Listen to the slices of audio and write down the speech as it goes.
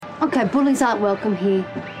Okay, bullies aren't welcome here.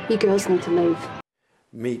 You girls need to leave.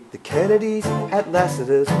 Meet the Kennedys at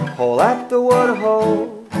Lassiter's Hall at the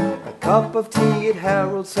Waterhole. A cup of tea at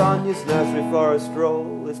Harold Sonia's nursery for a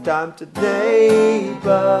stroll. It's time to neighbours.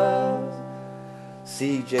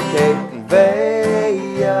 CJ, Kate and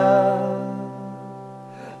Vaya.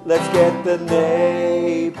 Let's get the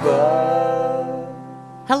neighbours.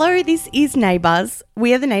 Hello, this is Neighbours.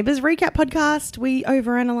 We are the Neighbours Recap Podcast. We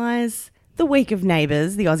overanalyze the week of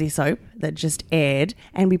Neighbours, the Aussie soap that just aired,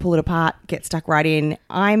 and we pull it apart, get stuck right in.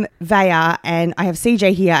 I'm Vaya and I have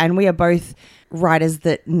CJ here, and we are both writers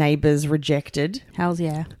that Neighbours rejected. Hells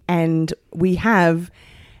yeah. And we have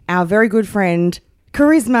our very good friend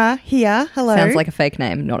Charisma here. Hello. Sounds like a fake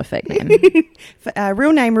name, not a fake name.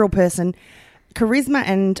 Real name, real person. Charisma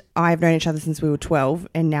and I have known each other since we were 12,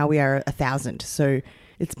 and now we are 1,000. So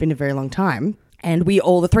it's been a very long time. And we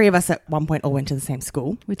all, the three of us at one point, all went to the same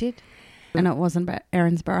school. We did. And it wasn't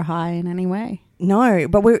Erinsborough High in any way. No,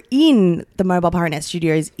 but we're in the Mobile Pirate Net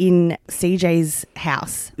Studios in CJ's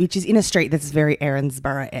house, which is in a street that's very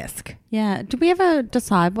Erinsborough-esque. Yeah. Did we ever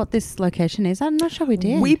decide what this location is? I'm not sure we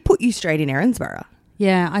did. We put you straight in Erinsborough.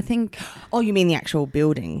 Yeah, I think... Oh, you mean the actual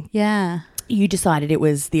building? Yeah. You decided it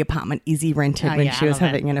was the apartment Izzy rented when she was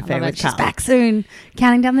having an affair with Carl. She's back soon,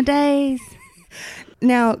 counting down the days.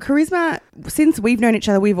 Now, Charisma, since we've known each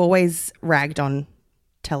other, we've always ragged on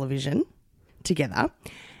television together.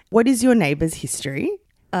 What is your Neighbours history?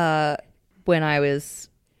 When I was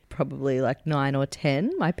probably like 9 or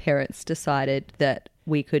 10, my parents decided that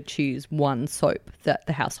we could choose one soap that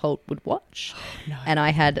the household would watch. No. And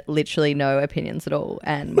I had literally no opinions at all.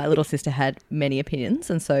 And my little sister had many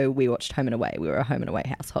opinions. And so we watched Home and Away. We were a Home and Away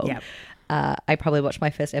household. Yep. I probably watched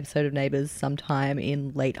my first episode of Neighbours sometime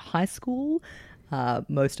in late high school.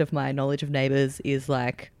 Most of my knowledge of Neighbours is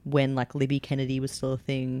like when like Libby Kennedy was still a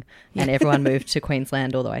thing and everyone moved to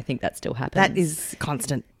Queensland, although I think that still happens. That is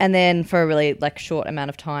constant. And then for a really like short amount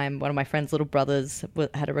of time, one of my friend's little brothers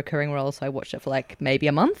had a recurring role, so I watched it for like maybe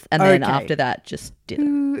a month, and then after that just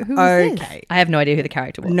didn't. Who was this? Okay. I have no idea who the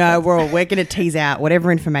character was. No, we're going to tease out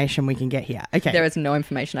whatever information we can get here. Okay. There is no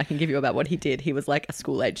information I can give you about what he did. He was like a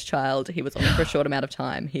school-age child. He was on it for a short amount of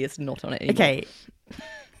time. He is not on it anymore. Okay.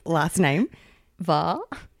 Last name? Var?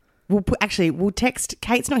 We'll text.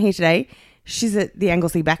 Kate's not here today. She's at the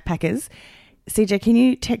Anglesey Backpackers. CJ, can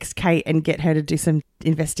you text Kate and get her to do some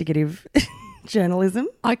investigative journalism?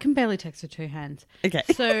 I can barely text with two hands. Okay.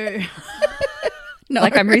 So... No.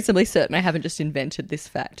 Like I'm reasonably certain I haven't just invented this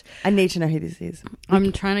fact. I need to know who this is.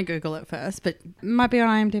 I'm trying to Google it first, but it might be on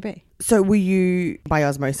IMDb. So were you, by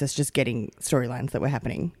osmosis, just getting storylines that were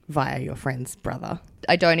happening via your friend's brother?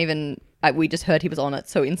 I don't even... we just heard he was on it,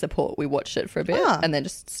 so in support we watched it for a bit and then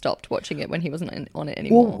just stopped watching it when he wasn't on it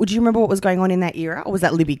anymore. Well, would you remember what was going on in that era, or was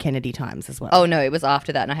that Libby Kennedy times as well? Oh, no, it was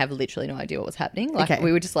after that, and I have literally no idea what was happening. Like, Okay.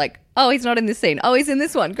 we were just like, oh, he's not in this scene. Oh, he's in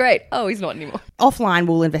this one. Great. Oh, he's not anymore. Offline,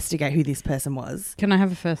 we'll investigate who this person was. Can I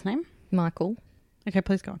have a first name? Michael, Okay,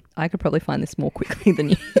 please go on. I could probably find this more quickly than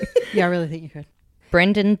you. Yeah, I really think you could.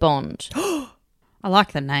 Brendan Bond. I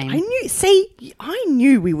like the name. I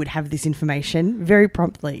knew we would have this information very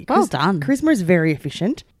promptly. Well done. Charisma is very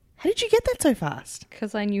efficient. How did you get that so fast?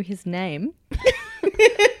 Because I knew his name.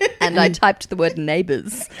 And I typed the word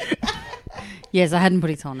neighbours. Yes, I hadn't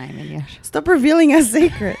put his whole name in yet. Stop revealing our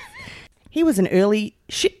secrets. He was an early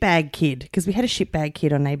shitbag kid, because we had a shitbag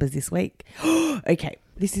kid on Neighbours this week. Okay,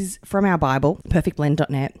 this is from our Bible,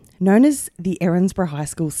 perfectblend.net. Known as the Erinsborough High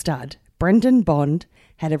School stud, Brendan Bond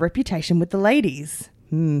had a reputation with the ladies.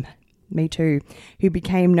 Me too. Who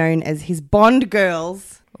became known as his Bond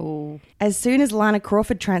girls. Oh. As soon as Lana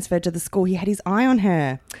Crawford transferred to the school, he had his eye on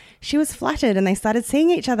her. She was flattered and they started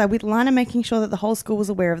seeing each other, with Lana making sure that the whole school was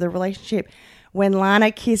aware of the relationship. When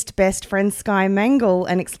Lana kissed best friend Sky Mangle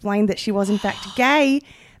and explained that she was in fact gay,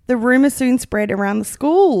 the rumour soon spread around the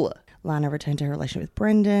school. Lana returned to her relationship with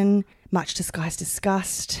Brendan, much to Sky's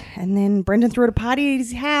disgust. And then Brendan threw a party at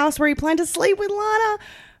his house where he planned to sleep with Lana.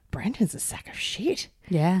 Brendan's a sack of shit.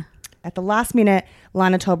 Yeah. At the last minute,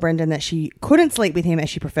 Lana told Brendan that she couldn't sleep with him as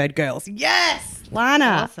she preferred girls. Yes!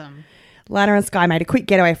 Lana! Awesome. Lana and Sky made a quick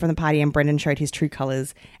getaway from the party, and Brendan showed his true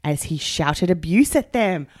colours as he shouted abuse at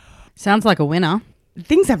them. Sounds like a winner.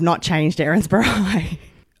 Things have not changed at Erinsborough High.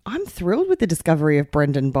 I'm thrilled with the discovery of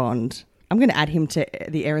Brendan Bond. I'm going to add him to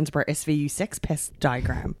the Erinsborough SVU sex pest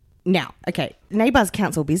diagram. Now, okay, Neighbours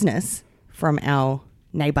Council business from our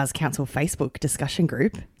Neighbours Council Facebook discussion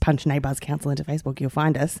group. Punch Neighbours Council into Facebook, you'll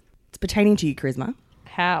find us. It's pertaining to you, Charisma.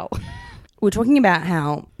 How? We're talking about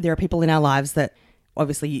how there are people in our lives that,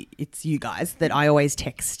 obviously it's you guys, that I always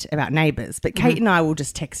text about Neighbours, but Kate and I will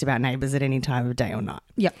just text about Neighbours at any time of day or night.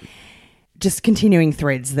 Yep. just continuing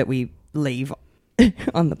threads that we leave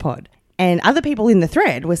on the pod. And other people in the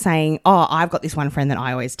thread were saying, oh, I've got this one friend that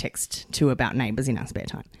I always text to about Neighbours in our spare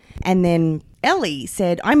time. And then Ellie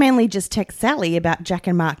said, I mainly just text Sally about Jack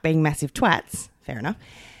and Mark being massive twats. Fair enough.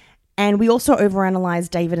 And we also overanalyze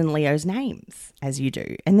David and Leo's names, as you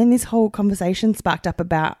do. And then this whole conversation sparked up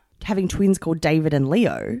about having twins called David and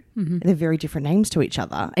Leo. Mm-hmm. They're very different names to each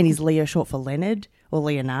other. And is Leo short for Leonard or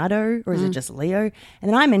Leonardo, or is it just Leo? And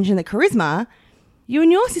then I mentioned that Charisma, you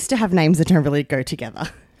and your sister have names that don't really go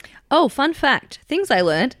together. Oh, fun fact. Things I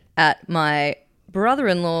learned at my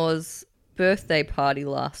brother-in-law's birthday party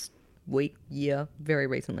last year, very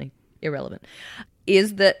recently, irrelevant,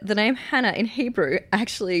 is that the name Hannah in Hebrew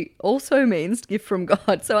actually also means gift from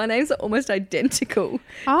God. So our names are almost identical,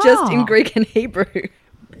 just in Greek and Hebrew.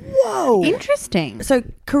 Whoa. Interesting. So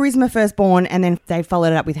Charisma firstborn, and then they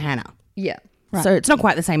followed it up with Hannah. Yeah. Right. So it's not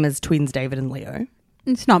quite the same as twins David and Leo.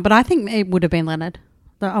 It's not, but I think it would have been Leonard.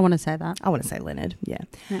 I want to say that. I want to say Leonard, yeah.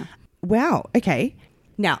 Yeah. Wow, okay.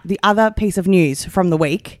 Now, the other piece of news from the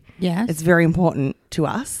week, Yes. it's very important to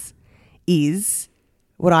us, is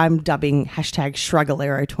what I'm dubbing hashtag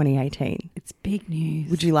Shrugalero 2018. It's big news.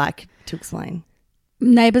 Would you like to explain?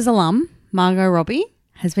 Neighbours alum Margot Robbie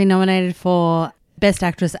has been nominated for Best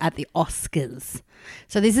Actress at the Oscars.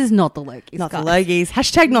 So this is not the Logies. Not guys. the Logies.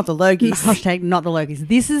 Hashtag not the Logies. Hashtag not the Logies.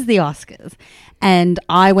 This is the Oscars. And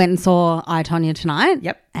I went and saw I, Tonya tonight.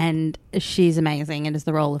 Yep. And she's amazing. It is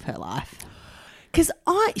the role of her life. Because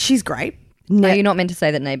she's great. No, you're not meant to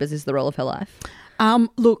say that Neighbours is the role of her life.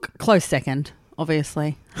 Look, close second,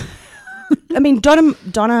 obviously. I mean,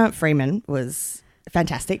 Donna Freeman was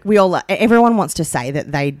fantastic. Everyone wants to say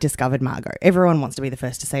that they discovered Margot. Everyone wants to be the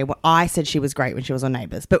first to say, well, I said she was great when she was on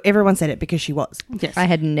Neighbours, but everyone said it because she was. Yes. I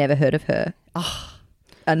had never heard of her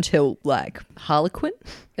until Harlequin,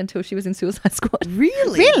 until she was in Suicide Squad.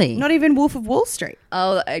 Really? Really? Not even Wolf of Wall Street.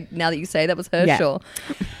 Oh, now that you say that was her, Yeah. sure.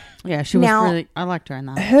 Yeah, she was Now- really... I liked her in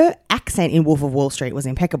that. Her accent in Wolf of Wall Street was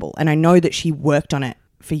impeccable, and I know that she worked on it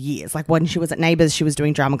for years. Like when she was at Neighbours, she was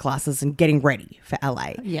doing drama classes and getting ready for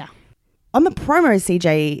LA. Yeah. On the promo,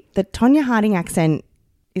 CJ, the Tonya Harding accent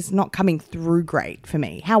is not coming through great for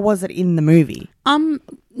me. How was it in the movie?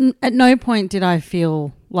 At no point did I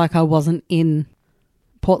feel like I wasn't in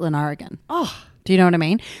Portland, Oregon. Oh, Do you know what I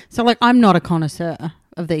mean? So, like, I'm not a connoisseur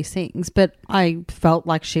of these things, but I felt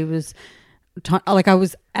like she was... I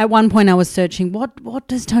was... At one point, I was searching, what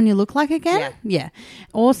does Tonya look like again? Yeah.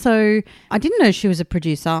 Also, I didn't know she was a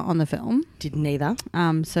producer on the film. didn't either.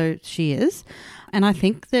 So she is. And I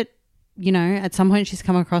think that, you know, at some point she's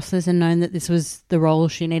come across this and known that this was the role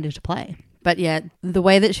she needed to play. But yeah, the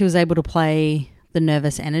way that she was able to play the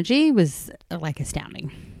nervous energy was like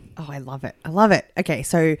astounding. Oh, I love it. I love it. Okay,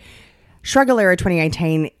 so Shrugalero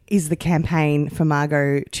 2018 is the campaign for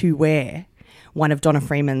Margot to wear one of Donna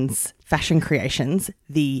Freeman's fashion creations,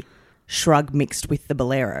 the shrug mixed with the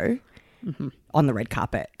bolero, on the red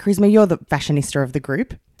carpet. Charisma, you're the fashionista of the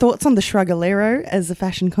group. Thoughts on the Shrugalero as a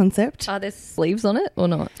fashion concept? Are there sleeves on it or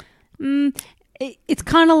not? It's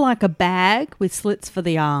kind of like a bag with slits for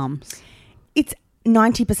the arms. It's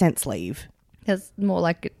 90% sleeve. It's more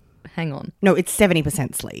like... Hang on. No, it's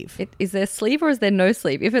 70% sleeve. Is there sleeve or is there no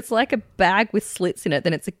sleeve? If it's like a bag with slits in it,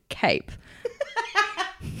 then it's a cape.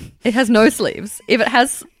 It has no sleeves. If it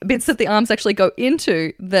has bits that the arms actually go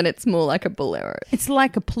into, then it's more like a bolero. It's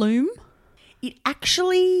like a plume. It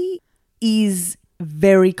actually is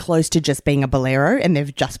very close to just being a bolero, and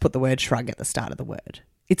they've just put the word shrug at the start of the word.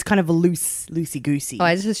 It's kind of a loosey-goosey. Oh,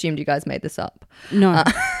 I just assumed you guys made this up. No.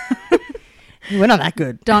 We're not that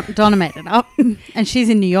good. Donna made it up. And she's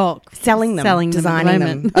in New York. Selling them, designing at the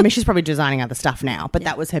them. moment. I mean, she's probably designing other stuff now, but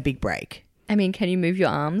that was her big break. I mean, can you move your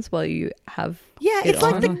arms while you have Yeah, it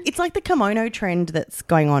it's like the kimono trend that's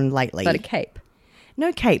going on lately. But a cape.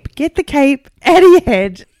 No cape. Get the cape out of your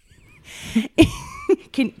head.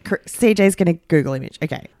 CJ's going to Google image.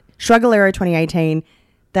 Okay. Shrugalero 2018.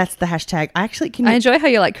 That's the hashtag. I enjoy how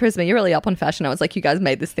you're like, Charisma, you're really up on fashion. I was like, you guys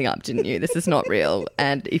made this thing up, didn't you? This is not real.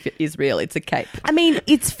 And if it is real, it's a cape. I mean,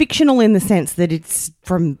 it's fictional in the sense that it's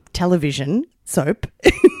from television soap.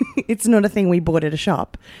 It's not a thing we bought at a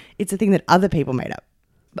shop. It's a thing that other people made up.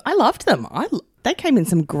 But I loved them. They came in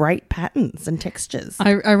some great patterns and textures.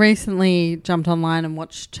 I recently jumped online and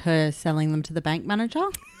watched her selling them to the bank manager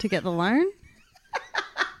to get the loan.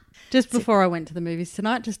 Just before I went to the movies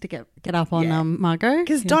tonight, just to get up on Margot.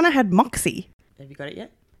 Because Donna had Moxie. Have you got it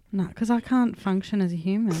yet? No, because I can't function as a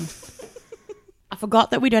human. I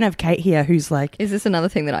forgot that we don't have Kate here who's like... Is this another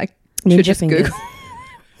thing that I Ninja should just fingers. Google?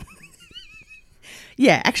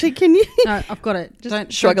 Yeah, actually, can you? No, I've got it. Just don't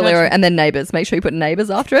Shrugalero judge and then Neighbours. Make sure you put Neighbours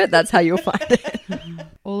after it. That's how you'll find it. me.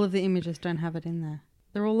 All of the images don't have it in there.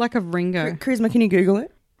 They're all like of Ringo. Charisma, can you Google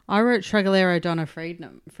it? I wrote Shrugalero Donna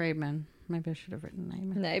Friedman. Maybe I should have written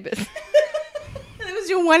name. Neighbours. That was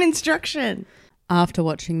your one instruction. After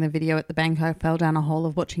watching the video at the bank, I fell down a hole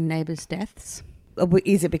of watching neighbours' deaths.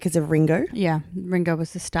 Is it because of Ringo? Yeah, Ringo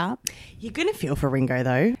was the start. You're going to feel for Ringo,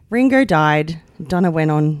 though. Ringo died. Donna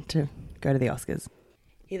went on to go to the Oscars.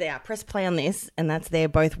 Here they are. Press play on this, and that's they're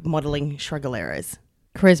both modelling Shrugaleros.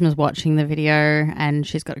 Charisma's watching the video and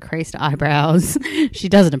she's got creased eyebrows. She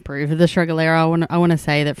doesn't approve of the Shrugalero. I want to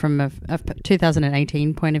say that from a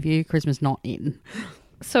 2018 point of view, Charisma's not in.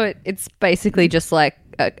 So it's basically just like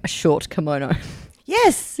a short kimono.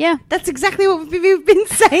 Yes. Yeah. That's exactly what we've been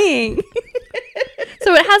saying.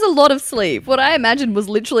 So it has a lot of sleeve. What I imagined was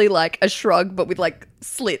literally like a shrug, but with like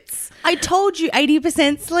slits. I told you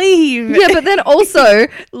 80% sleeve. Yeah, but then also,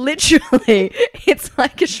 literally, it's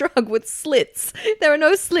like a shrug with slits. There are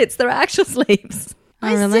no slits. There are actual sleeves.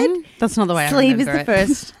 Oh, really? That's not the way Sleeve I is remember the it.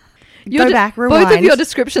 first. Go back, rewind. Both of your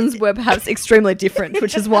descriptions were perhaps extremely different,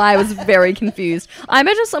 which is why I was very confused. I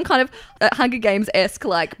imagine some kind of Hunger Games-esque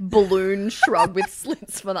like balloon shrug with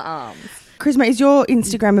slits for the arms. Charisma, is your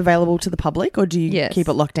Instagram available to the public or do you Yes. keep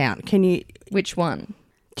it locked down? Can you... Which one?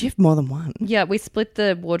 Do you have more than one? Yeah, we split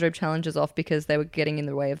the wardrobe challenges off because they were getting in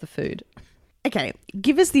the way of the food. Okay,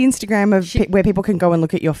 give us the Instagram of where people can go and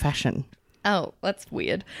look at your fashion. Oh, that's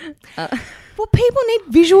weird. Well, people need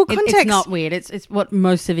visual context. It's not weird. It's what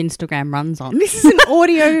most of Instagram runs on. This is an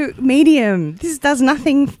audio medium. This does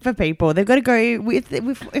nothing for people. They've got to go with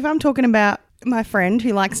if I'm talking about my friend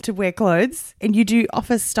who likes to wear clothes and you do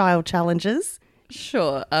office style challenges.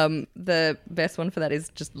 Sure. The best one for that is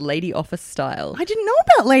just lady office style. I didn't know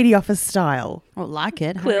about lady office style. I like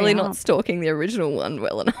it. Clearly Hurry not up. stalking the original one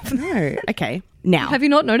well enough. No. Okay. Now. Have you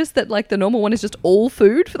not noticed that like the normal one is just all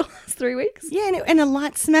food for the last 3 weeks? Yeah, and a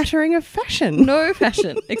light smattering of fashion. No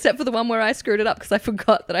fashion, except for the one where I screwed it up because I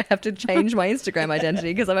forgot that I have to change my Instagram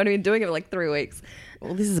identity because I've only been doing it for like 3 weeks.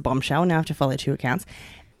 Well, this is a bombshell. Now I have to follow 2 accounts.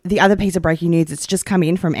 The other piece of breaking news, it's just come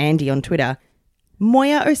in from Andy on Twitter.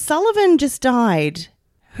 Moya O'Sullivan just died,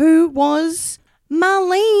 who was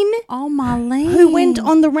Marlene, Oh, Marlene. who went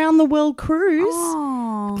on the Round the World cruise,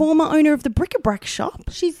 Oh. former owner of the Bric-a-Brac shop.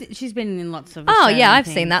 She's been in lots of. Oh yeah, Australian I've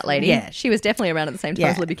things. seen that lady. Yeah. She was definitely around at the same time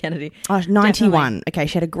Yeah. as Libby Kennedy. Oh, 91. Okay,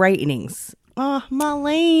 she had a great innings. Oh,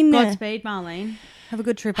 Marlene. Godspeed, Marlene. Have a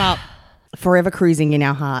good trip up. Forever cruising in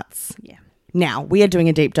our hearts. Yeah. Now, we are doing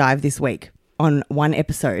a deep dive this week on one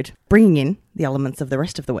episode, bringing in the elements of the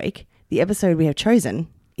rest of the week. The episode we have chosen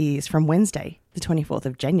is from Wednesday, the 24th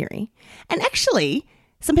of January. And actually,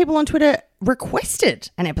 some people on Twitter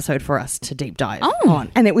requested an episode for us to deep dive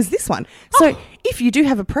on. And it was this one. So if you do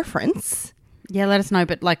have a preference, Yeah, let us know,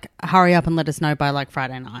 but like hurry up and let us know by like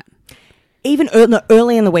Friday night. even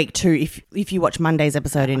early in the week too, if you watch Monday's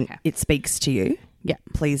episode and it speaks to you, Yeah.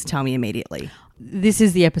 please tell me immediately. This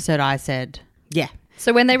is the episode I said. Yeah.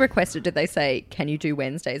 So when they requested, did they say, "Can you do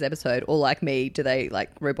Wednesday's episode?" Or like me, do they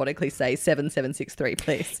like robotically say 7763,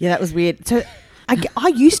 please? Yeah, that was weird. So I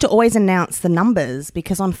used to always announce the numbers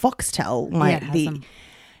because on Foxtel, it has them.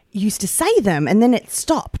 used to say them and then it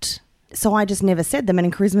stopped. So I just never said them. And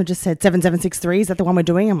in Charisma just said 7763. Is that the one we're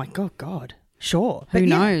doing? I'm like, oh God, sure. Who But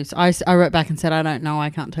yeah. knows? I wrote back and said, I don't know. I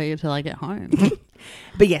can't tell you till I get home.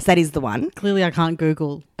 But yes, that is the one. Clearly, I can't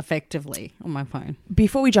Google effectively on my phone.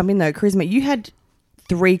 Before we jump in though, Charisma, you had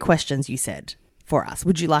 3 questions you said for us.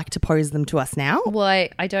 Would you like to pose them to us now? Well,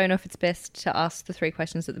 I don't know if it's best to ask the 3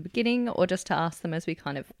 questions at the beginning or just to ask them as we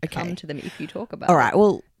kind of come to them if you talk about All right.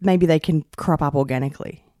 Well, maybe they can crop up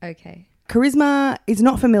organically. it. Okay. Charisma is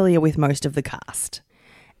not familiar with most of the cast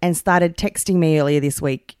and started texting me earlier this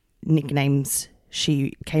week nicknames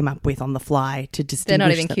she came up with on the fly to distinguish They're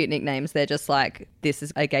not even them. cute nicknames. They're just like, this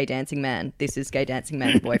is a gay dancing man. This is gay dancing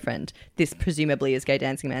man's boyfriend. This presumably is gay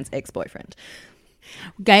dancing man's ex-boyfriend.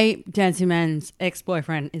 Gay dancing man's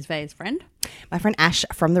ex-boyfriend is Vay's friend. My friend Ash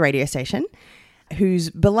from the radio station, who's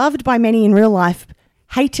beloved by many in real life,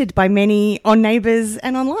 hated by many on Neighbours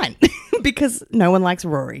and online because no one likes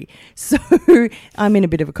Rory. So I'm in a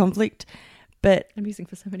bit of a conflict. But Amusing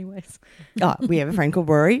for so many ways. we have a friend called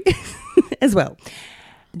Rory as well.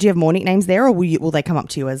 Do you have more nicknames there, or will they come up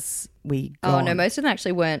to you as we go Oh, on? no, most of them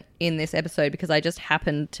actually weren't in this episode because I just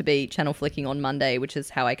happened to be channel flicking on Monday, which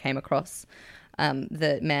is how I came across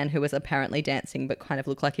the man who was apparently dancing but kind of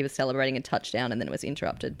looked like he was celebrating a touchdown and then was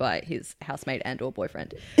interrupted by his housemate and or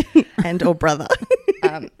boyfriend. And or brother.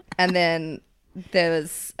 And then there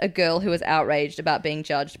was a girl who was outraged about being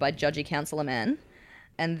judged by judgy counselor man.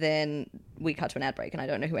 And then we cut to an ad break, and I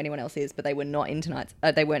don't know who anyone else is, but they were not in tonight's.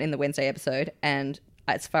 They weren't in the Wednesday episode, and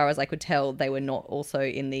as far as I could tell, they were not also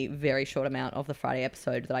in the very short amount of the Friday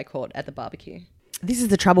episode that I caught at the barbecue. This is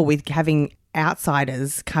the trouble with having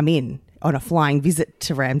outsiders come in on a flying visit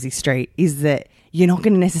to Ramsay Street, is that you're not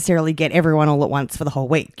going to necessarily get everyone all at once for the whole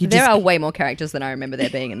week. There are way more characters than I remember there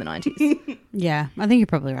being in the 90s. Yeah, I think you're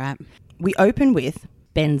probably right. We open with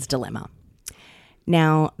Ben's dilemma.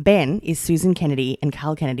 Now, Ben is Susan Kennedy and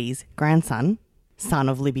Carl Kennedy's grandson, son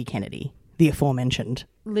of Libby Kennedy, the aforementioned.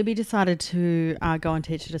 Libby decided to go and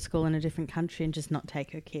teach at a school in a different country and just not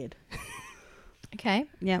take her kid. Okay.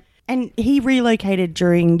 Yep. And he relocated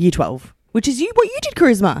during Year 12, which is what you did,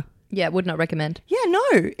 Charisma. Yeah, would not recommend. Yeah,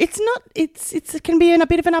 no, it's not. It can be a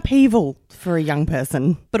bit of an upheaval for a young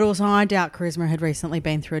person. But also, I doubt Charisma had recently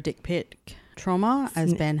been through a dick pic trauma,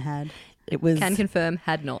 as Ben had. It was. Can confirm,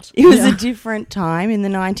 had not. It was a different time in the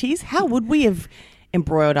 90s. How would we have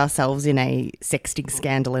embroiled ourselves in a sexting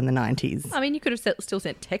scandal in the 90s? I mean, you could have still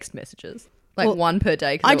sent text messages. Like one per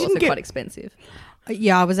day, because I they were didn't also get- quite expensive.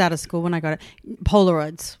 Yeah, I was out of school when I got it.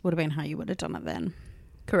 Polaroids would have been how you would have done it then.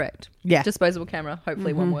 Correct. Yeah. Disposable camera.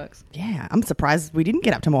 Hopefully one works. Yeah, I'm surprised we didn't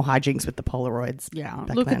get up to more hijinks with the Polaroids. Yeah.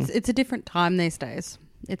 back Look, then. it's a different time these days.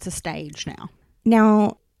 It's a stage now.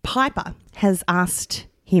 Now, Piper has asked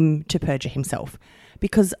him to perjure himself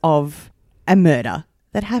because of a murder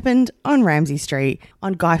that happened on Ramsay Street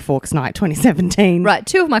on Guy Fawkes Night 2017. Right.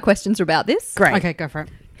 2 of my questions are about this. Great. Okay, go for it.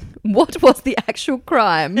 What was the actual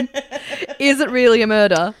crime? Is it really a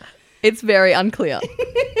murder? It's very unclear.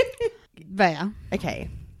 There. Okay.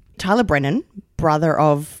 Tyler Brennan, brother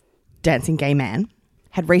of Dancing Gay Man,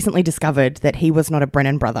 had recently discovered that he was not a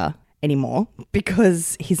Brennan brother anymore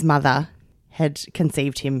because his mother had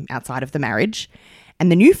conceived him outside of the marriage,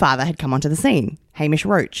 and the new father had come onto the scene, Hamish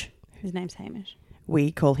Roach. His name's Hamish.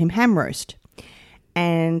 We call him Ham Roast.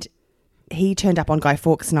 And he turned up on Guy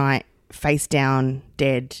Fawkes Night face down,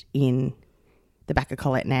 dead in the back of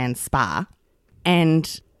Colette Nan's spa.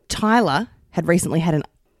 And Tyler had recently had an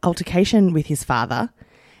altercation with his father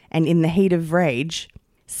and in the heat of rage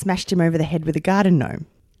smashed him over the head with a garden gnome,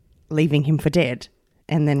 leaving him for dead,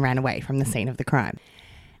 and then ran away from the scene of the crime.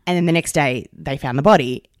 And then the next day they found the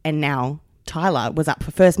body, and now Tyler was up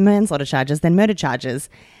for first manslaughter charges, then murder charges.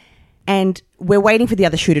 And we're waiting for the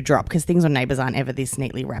other shoe to drop because things on Neighbours aren't ever this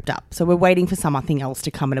neatly wrapped up. So we're waiting for something else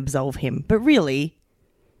to come and absolve him. But really,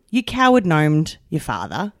 you coward gnomed your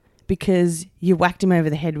father because you whacked him over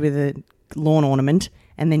the head with a lawn ornament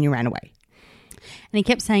and then you ran away. And he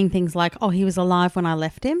kept saying things like, oh, he was alive when I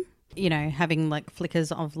left him. You know, having like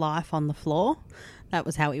flickers of life on the floor. That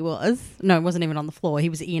was how he was. No, it wasn't even on the floor. He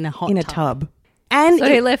was in a hot tub. And So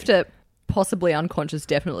he left a possibly unconscious,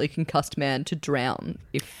 definitely concussed man to drown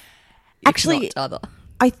if Actually, not other.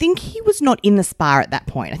 I think he was not in the spa at that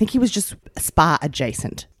point. I think he was just spa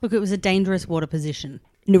adjacent. Look, it was a dangerous water position.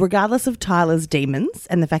 Now, regardless of Tyler's demons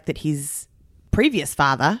and the fact that his previous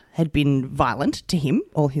father had been violent to him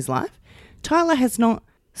all his life, Tyler has not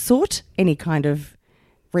sought any kind of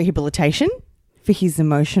rehabilitation for his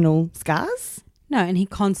emotional scars. No, and he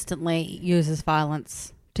constantly uses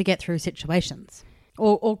violence to get through situations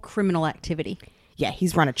or criminal activity. Yeah,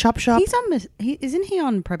 he's run a chop shop. He's on. Isn't he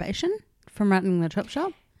on probation from running the chop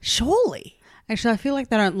shop? Surely. Actually, I feel like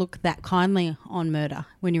they don't look that kindly on murder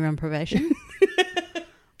when you're on probation.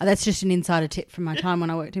 That's just an insider tip from my time when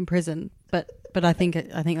I worked in prison. But I think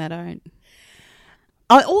they don't.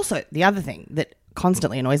 Also, the other thing that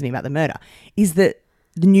constantly annoys me about the murder is that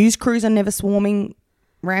the news crews are never swarming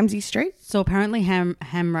Ramsay Street. So apparently Ham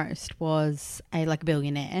Roast was a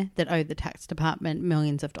billionaire that owed the tax department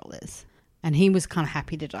millions of dollars. And he was kind of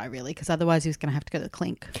happy to die, really, because otherwise he was going to have to go to the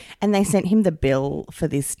clink. And they sent him the bill for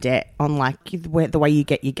this debt on the way you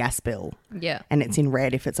get your gas bill. Yeah. And it's in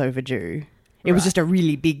red if it's overdue. It was just a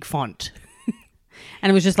really big font. And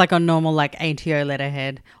it was just like a normal ATO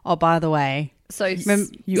letterhead. Oh, by the way. So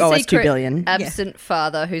You owe us $2 secret billion. Absent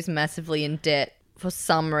father who's massively in debt for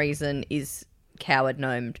some reason is coward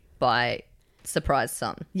gnomed by surprise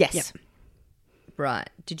son. Yes. Yep. Right.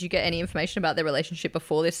 Did you get any information about their relationship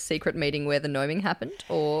before this secret meeting where the gnoming happened?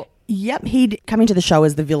 Or Yep, he'd come into the show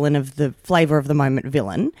as the villain of the flavour of the moment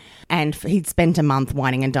villain, and he'd spent a month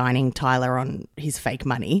whining and dining Tyler on his fake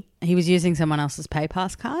money. He was using someone else's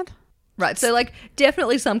PayPass card. right, so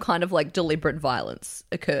definitely some kind of deliberate violence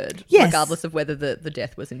occurred, Yes. regardless of whether the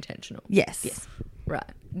death was intentional. Yes. Right.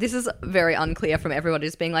 This is very unclear from everyone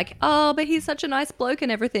just being like, oh, but he's such a nice bloke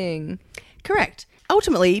and everything. Correct.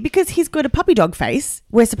 Ultimately, because he's got a puppy dog face,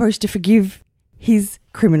 we're supposed to forgive his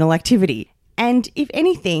criminal activity. And if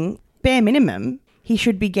anything, bare minimum, he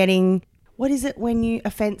should be getting What is it when you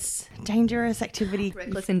offence dangerous activity?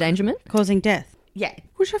 Reckless endangerment? Causing death. Yeah.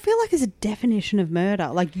 Which I feel like is a definition of murder.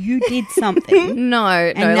 Like you did something No,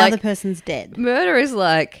 and no. now Like the person's dead. murder is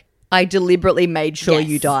like I deliberately made sure Yes.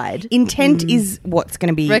 you died. Intent is what's going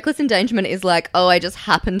to be. Reckless endangerment is like, oh, I just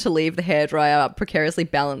happened to leave the hairdryer precariously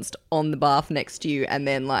balanced on the bath next to you, and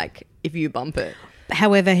then like if you bump it,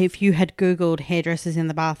 However, if you had Googled hairdressers in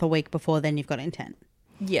the bath a week before, then you've got intent.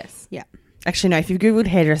 yes. Yeah. Actually, no. If you've Googled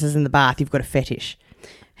hairdressers in the bath, you've got a fetish.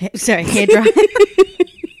 Sorry, hairdryer.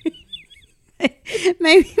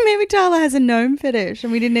 maybe Tyler has a gnome fetish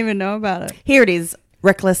and we didn't even know about it. Here it is.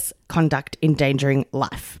 Reckless conduct endangering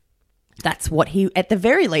life. That's what he, at the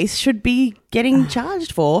very least, should be getting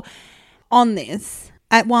charged for. On this,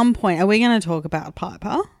 at one point, are we going to talk about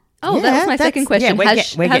Piper? Oh, Yeah, that was my second question. we're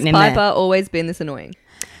Has getting in there. Piper always been this annoying?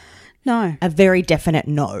 No. A very definite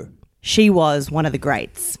no. She was one of the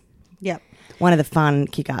greats. Yep. One of the fun,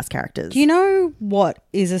 kick-ass characters. Do you know what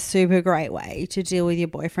is a super great way to deal with your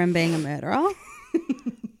boyfriend being a murderer?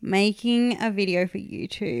 Making a video for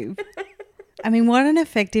YouTube. I mean, what an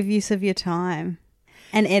effective use of your time.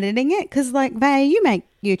 And editing it. Because, like, Vay, you make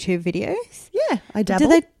YouTube videos. Yeah, I dabble. Do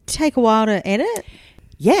they take a while to edit?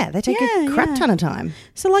 Yeah, they take Yeah, a crap yeah. ton of time.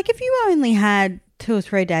 So, like, if you only had 2 or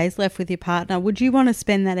 3 days left with your partner, would you want to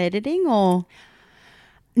spend that editing or...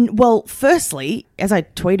 Well, firstly, as I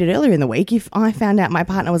tweeted earlier in the week, if I found out my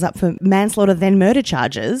partner was up for manslaughter then murder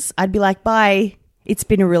charges, I'd be like, bye. It's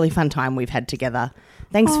been a really fun time we've had together.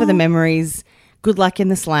 Thanks for the memories. Good luck in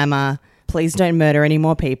the slammer. Please don't murder any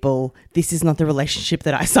more people. This is not the relationship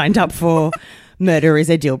that I signed up for. Murder is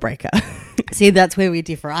a deal breaker. See, that's where we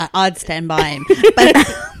differ. I'd stand by him.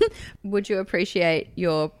 But Would you appreciate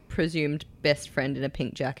your presumed best friend in a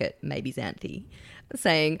pink jacket, maybe Xanthi,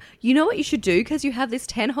 saying, you know what you should do because you have this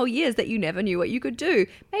 10 whole years that you never knew what you could do.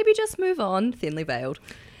 Maybe just move on, thinly veiled.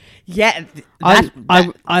 Yeah,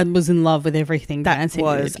 I was in love with everything Nancy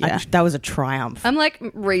was did, yeah. that was a triumph. I'm like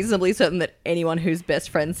reasonably certain that anyone whose best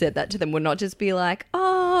friend said that to them would not just be like,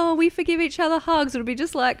 oh, we forgive each other hugs. It would be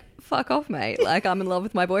just like, fuck off, mate. Like, I'm in love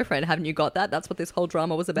with my boyfriend. Haven't you got that? That's what this whole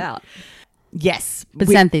drama was about. Yes, But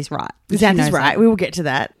Xanthi's right. She Xanthi's knows right. that. We will get to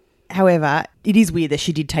that. However, it is weird that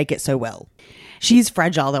she did take it so well. She's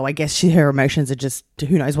fragile, though. I guess her emotions are just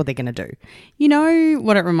who knows what they're going to do. You know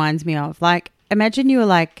what it reminds me of? Like, imagine you were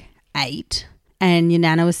like 8 and your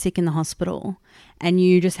nana was sick in the hospital and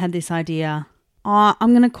you just had this idea, oh,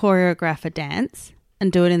 I'm going to choreograph a dance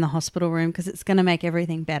and do it in the hospital room because it's going to make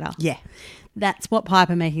everything better. Yeah. That's what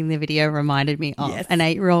Piper making the video reminded me of. Yes. An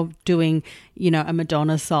 8-year-old doing, a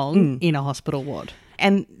Madonna song in a hospital ward.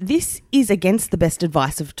 And this is against the best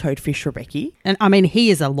advice of Toadfish Rebecca. And I mean, he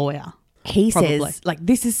is a lawyer. He Probably. says,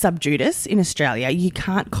 this is sub judice in Australia. You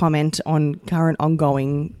can't comment on current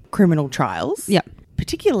ongoing criminal trials. Yep.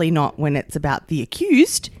 Particularly not when it's about the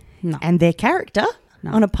accused No. and their character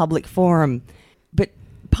No. on a public forum. But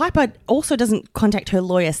Piper also doesn't contact her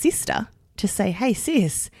lawyer sister to say, hey,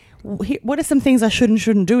 sis, what are some things I should and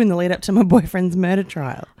shouldn't do in the lead up to my boyfriend's murder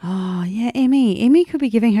trial? Oh, yeah, Emmy. Emmy could be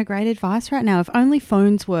giving her great advice right now if only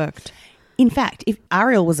phones worked. In fact, if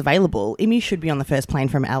Ariel was available, Imi should be on the first plane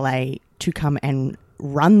from LA to come and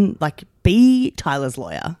be Tyler's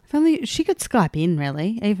lawyer. If only she could Skype in,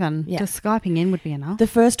 really. Even Yeah. just Skyping in would be enough. The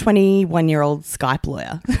first 21-year-old Skype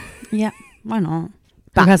lawyer. Yeah, why not?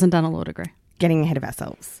 But- Who hasn't done a law degree? Getting ahead of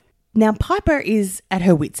ourselves. Now, Piper is at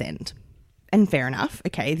her wit's end. And fair enough.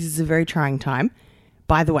 Okay, this is a very trying time.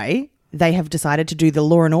 By the way, they have decided to do the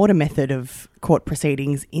law and order method of court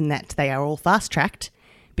proceedings in that they are all fast-tracked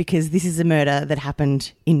because this is a murder that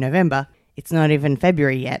happened in November. It's not even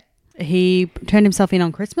February yet. He turned himself in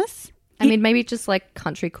on Christmas. I mean, maybe just like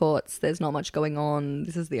country courts, there's not much going on.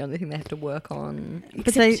 This is the only thing they have to work on.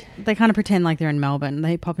 But they kind of pretend like they're in Melbourne.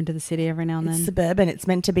 They pop into the city every now and It's then. suburban. It's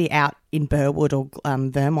meant to be out in Burwood or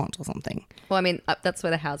Vermont or something. Well, I mean, that's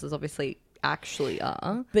where the houses obviously actually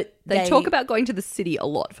are. But They talk about going to the city a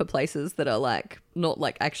lot for places that are like not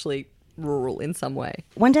like actually rural in some way.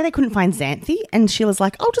 One day they couldn't find Xanthi and Sheila's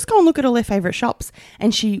like, I'll just go and look at all their favourite shops.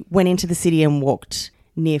 And she went into the city and walked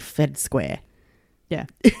near Fed Square. Yeah.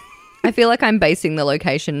 I feel like I'm basing the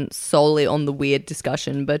location solely on the weird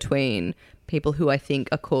discussion between people who I think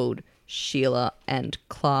are called Sheila and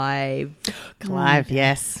Clive. Clive,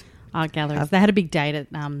 yes. Art galleries. They had a big date at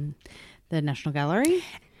the National Gallery.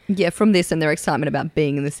 Yeah, from this and their excitement about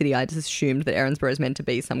being in the city, I just assumed that Erinsborough is meant to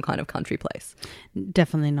be some kind of country place.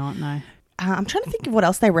 Definitely not, no. I'm trying to think of what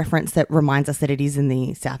else they reference that reminds us that it is in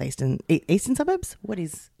the eastern suburbs. What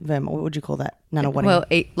is Vermont? What would you call that? Nunawading. Well,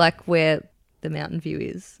 like where the Mountain View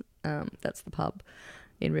is, that's the pub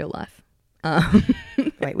in real life. Wait,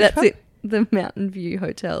 which That's pub? it. the Mountain View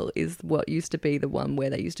Hotel is what used to be the one where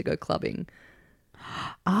they used to go clubbing.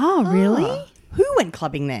 Oh, really? Who went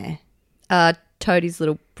clubbing there? Toadie's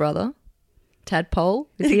little brother, Tadpole.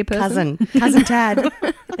 Is he a person? Cousin Tad.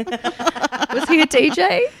 Was he a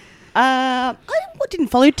DJ? I didn't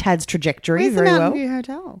follow Tad's trajectory Where's the very Mountain well. View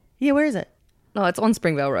Hotel? Yeah, where is it? No, it's on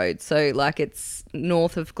Springvale Road. So, like, it's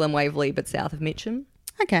north of Glen Waverley but south of Mitcham.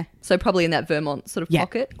 Okay. So, probably in that Vermont sort of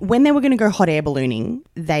pocket. When they were going to go hot air ballooning,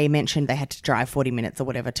 they mentioned they had to drive 40 minutes or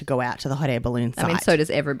whatever to go out to the hot air balloon site. I mean, so does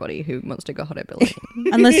everybody who wants to go hot air ballooning.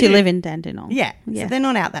 Unless you live in Dandenong. Yeah, so they're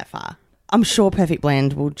not out that far. I'm sure Perfect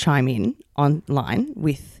Blend will chime in online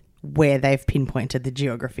with where they've pinpointed the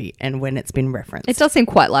geography and when it's been referenced. It does seem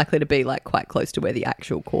quite likely to be like quite close to where the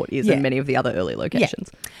actual court is Yeah. and many of the other early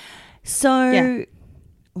locations. So, Yeah.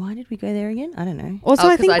 why did we go there again? I don't know. Also,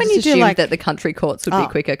 I 'Cause think I when just you do assumed like that the country courts would Oh. be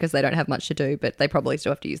quicker because they don't have much to do, but they probably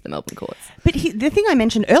still have to use the Melbourne courts. But the thing I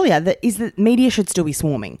mentioned earlier is that media should still be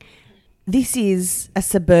swarming. This is a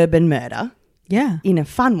suburban murder yeah, in a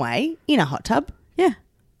fun way, in a hot tub, yeah,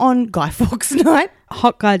 on Guy Fawkes night.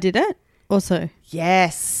 hot guy did it. Also,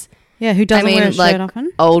 Yes. yeah, who doesn't wear a shirt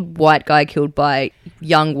often? old white guy killed by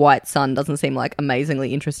young white son doesn't seem like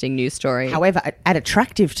amazingly interesting news story. However, add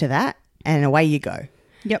attractive to that, and away you go.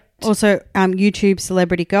 Yep. Also, YouTube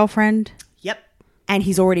celebrity girlfriend. Yep. And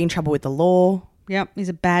he's already in trouble with the law. Yep, he's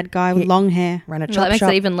a bad guy with long hair. Run a Well, chop that makes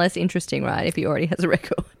shop. it even less interesting, right? If he already has a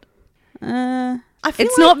record. I feel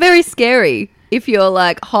It's like- not very scary if you're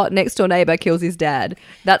like hot next door neighbor kills his dad.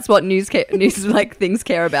 That's what news like things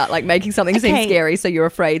care about, like making something seem Okay. scary, so you're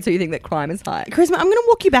afraid, so you think that crime is high. Charisma, I'm going to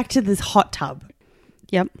walk you back to this hot tub.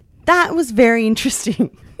 Yep. That was very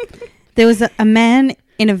interesting. There was a man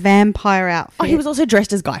in a vampire outfit. Oh, he was also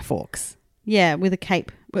dressed as Guy Fawkes. Yeah, with a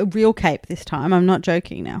cape. A real cape this time. I'm not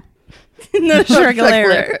joking now. Not a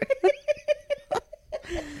Shruggalero.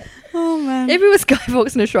 Oh, man. If it was Guy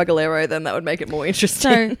Fawkes and a Shruggalero, then that would make it more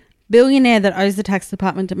interesting. So, billionaire that owes the tax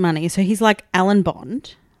department money. So he's like Alan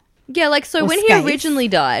Bond. Yeah, like, so Or when Skates. he originally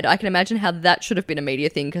died, I can imagine how that should have been a media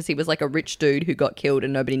thing because he was like a rich dude who got killed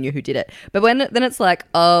and nobody knew who did it. But then it's like,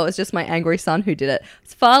 oh, it's just my angry son who did it.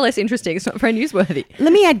 It's far less interesting. It's not very newsworthy.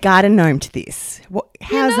 Let me add garden gnome to this.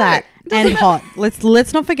 How's that? And hot.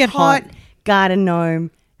 Let's not forget hot. Garden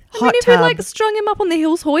gnome. I Hot mean, if tub. you like strung him up on the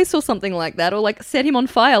Hills hoist or something like that, or like set him on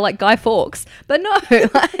fire like Guy Fawkes. But no,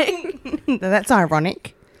 like, That's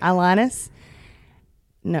ironic. Alanis?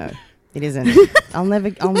 No, it isn't. I'll never.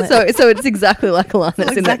 so it's exactly like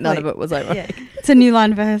Alanis in that none Exactly. of it was ironic. It's a new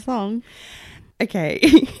line for her song. Okay.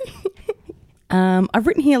 I've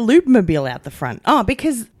written here Lubemobile out the front. Oh,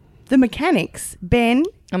 because the mechanics, Ben,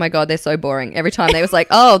 Oh my God, they're so boring. Every time they was like,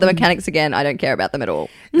 oh, the mechanics again. I don't care about them at all.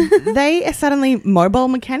 they are suddenly mobile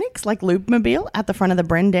mechanics like Lubemobile at the front of the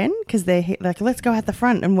Bren because they're like, let's go out the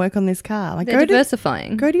front and work on this car. Like, They're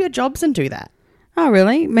diversifying. go to your jobs and do that. Oh,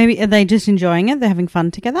 really? Maybe are they just enjoying it? They're having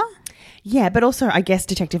fun together? Yeah, but also I guess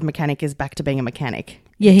Detective Mechanic is back to being a mechanic.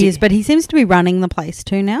 Yeah, he is. But he seems to be running the place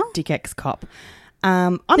too now. Dick X cop.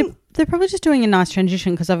 They're probably just doing a nice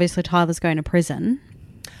transition because obviously Tyler's going to prison.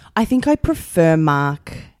 I think I prefer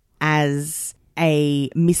Mark as a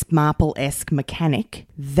Miss Marple-esque mechanic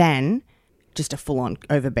than just a full-on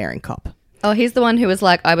overbearing cop. Oh, he's the one who was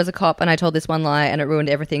like, I was a cop and I told this one lie and it ruined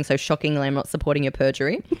everything. So shockingly, I'm not supporting your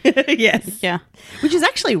perjury. Yes. Yeah. Which is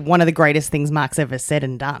actually one of the greatest things Mark's ever said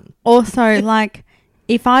and done. Also, like,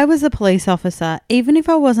 if I was a police officer, even if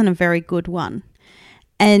I wasn't a very good one,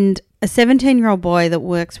 and a 17-year-old boy that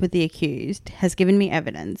works with the accused has given me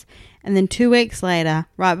evidence, and then 2 weeks later,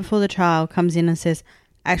 right before the trial, comes in and says,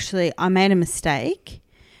 actually, I made a mistake.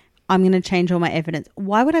 I'm going to change all my evidence.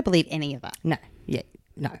 Why would I believe any of that? No. Yeah.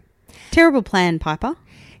 No. Terrible plan, Piper.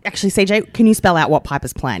 Actually, CJ, can you spell out what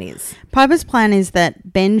Piper's plan is? Piper's plan is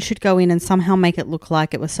that Ben should go in and somehow make it look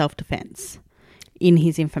like it was self-defense in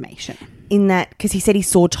his information. In that, because he said he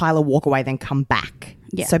saw Tyler walk away, then come back.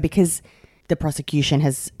 Yeah. So because the prosecution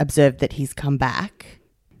has observed that he's come back,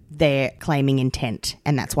 they're claiming intent,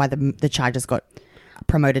 and that's why the charges got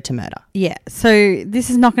promoted to murder. Yeah, so this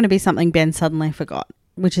is not going to be something Ben suddenly forgot,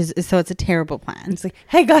 so it's a terrible plan. It's like,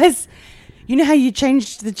 hey guys, you know how you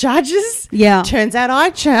changed the charges? Yeah. Turns out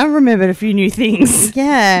I remembered a few new things.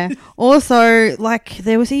 Yeah. Also, like,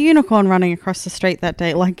 there was a unicorn running across the street that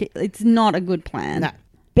day. Like, it's not a good plan. No.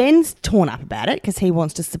 Ben's torn up about it because he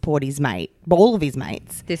wants to support his mate, all of his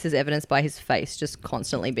mates. This is evidenced by his face just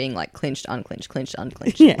constantly being like clinched, unclinched, clinched,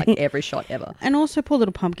 unclinched, Yeah. like every shot ever. And also, poor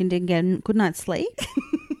little pumpkin didn't get a good night's sleep,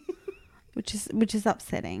 which is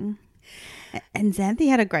upsetting. And Xanthi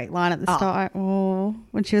had a great line at the start. Oh,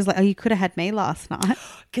 when she was like, "Oh, you could have had me last night."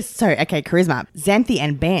 Charisma. Xanthi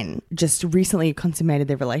and Ben just recently consummated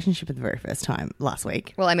their relationship for the very first time last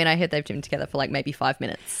week. Well, I mean, I heard they've been together for like maybe 5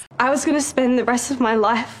 minutes. I was going to spend the rest of my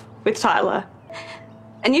life with Tyler.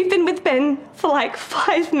 And you've been with Ben for like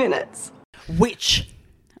 5 minutes. Which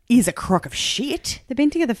is a crock of shit. They've been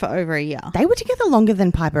together for over a year. They were together longer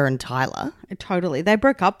than Piper and Tyler. Totally. They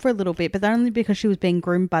broke up for a little bit, but only because she was being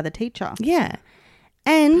groomed by the teacher. Yeah.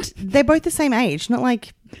 And they're both the same age, not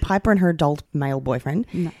like Piper and her adult male boyfriend.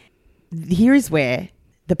 No. Here is where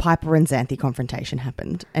the Piper and Xanthi confrontation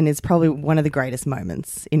happened, and is probably one of the greatest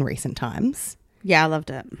moments in recent times. Yeah, I loved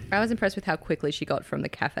it. I was impressed with how quickly she got from the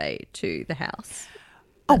cafe to the house.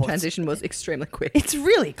 Oh, The transition was extremely quick. It's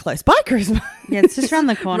really close by, Charisma. Yeah, it's just around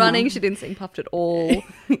the corner. Running, she didn't seem puffed at all.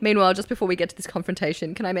 Meanwhile, just before we get to this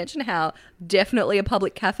confrontation, can I mention how definitely a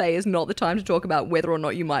public cafe is not the time to talk about whether or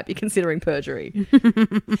not you might be considering perjury?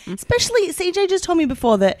 Especially, CJ just told me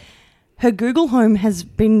before that her Google Home has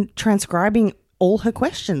been transcribing all her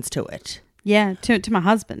questions to it. Yeah, to my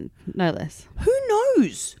husband, no less. Who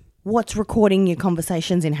knows what's recording your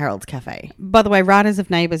conversations in Harold's Cafe? By the way, writers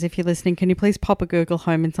of Neighbours, if you're listening, can you please pop a Google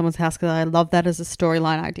Home in someone's house? Because I love that as a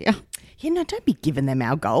storyline idea. Yeah, no, don't be giving them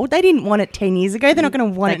our gold. They didn't want it 10 years ago. They're not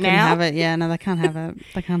going to want it They now. can't have it. Yeah, no, they can't have it.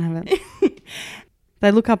 They can't have it.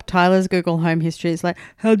 They look up Tyler's Google Home history. It's like,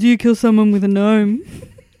 how do you kill someone with a gnome?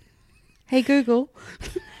 Hey, Google.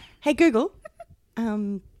 Hey, Google.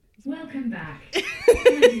 Welcome back. What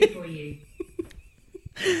can I do for you?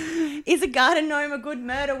 Is a garden gnome a good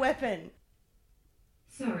murder weapon?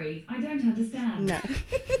 Sorry, I don't understand. No.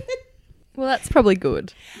 Well, that's probably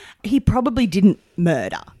good. He probably didn't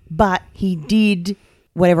murder, but he did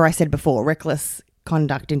whatever I said before, reckless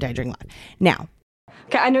conduct endangering life. Now,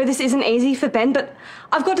 Okay, I know this isn't easy for Ben, but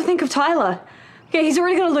I've got to think of Tyler. Okay, he's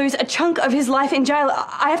already going to lose a chunk of his life in jail.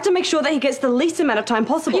 I have to make sure that he gets the least amount of time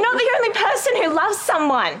possible. You're not the only person who loves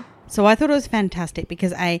someone. So I thought it was fantastic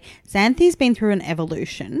because Xanthi's been through an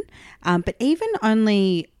evolution, but even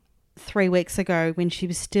only 3 weeks ago when she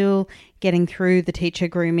was still getting through the teacher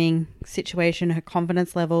grooming situation, her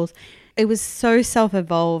confidence levels, it was so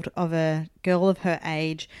self-evolved of a girl of her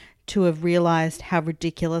age to have realised how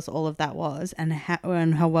ridiculous all of that was and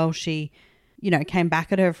how well she, came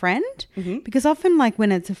back at her friend. Mm-hmm. Because often, like,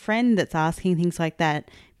 when it's a friend that's asking things like that,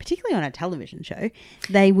 particularly on a television show,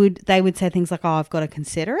 they would say things like, "Oh, I've got to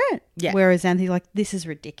consider it." Yeah. Whereas Xanthi's like, "This is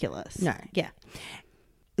ridiculous." No. Yeah.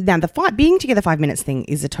 Now, the being together 5 minutes thing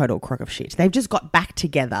is a total crock of shit. They've just got back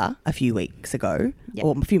together a few weeks ago,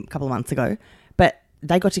 or couple of months ago, but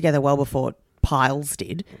they got together well before Piles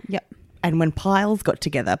did. Yep. And when Piles got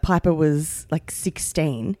together, Piper was like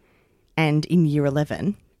 16 and in year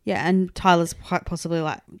 11. Yeah, and Tyler's quite possibly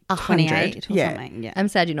like 28 or yeah. something. Yeah. I'm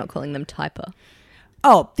sad you're not calling them typer.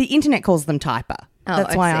 Oh, the internet calls them Typer. Oh,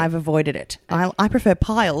 That's I why see. I've avoided it. I prefer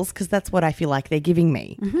Piles because that's what I feel like they're giving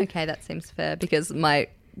me. Okay, that seems fair because my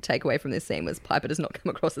takeaway from this scene was Piper does not come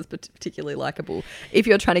across as particularly likable. If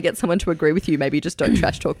you're trying to get someone to agree with you, maybe just don't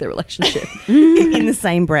trash talk their relationship. In the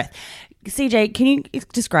same breath. CJ, can you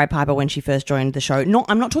describe Piper when she first joined the show? No,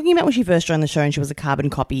 I'm not talking about when she first joined the show and she was a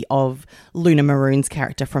carbon copy of Luna Maroon's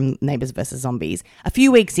character from Neighbours vs. Zombies. A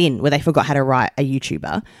few weeks in, where they forgot how to write a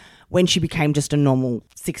YouTuber, when she became just a normal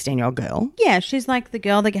 16-year-old girl. Yeah, she's like the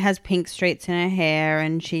girl that has pink streaks in her hair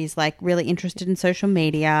and she's like really interested in social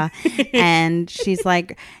media and she's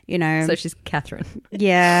like, So she's Catherine.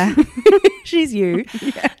 yeah. She's you.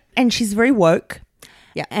 And she's very woke.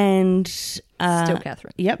 Yeah. And Still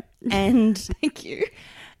Catherine. Yep. And Thank you.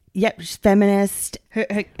 yep, she's feminist.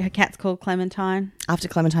 Her cat's called Clementine. After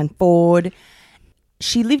Clementine Ford.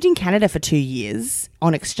 She lived in Canada for 2 years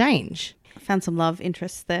on exchange. Found some love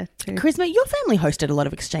interests there too. Charisma, your family hosted a lot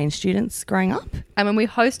of exchange students growing up. I mean, we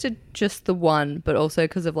hosted just the one, but also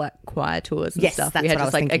because of like choir tours and Yes, stuff, that's we had what I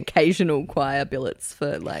just was like thinking. occasional choir billets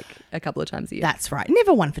for like a couple of times a year. That's right.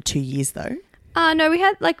 Never one for 2 years, though. No, we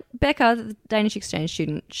had like Becca, the Danish exchange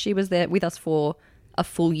student. She was there with us for a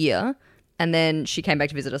full year, and then she came back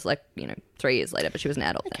to visit us 3 years later. But she was an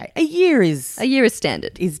adult. Okay. A year is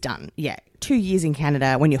Standard. done. Yeah. 2 years in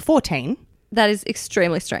Canada when you're 14. That is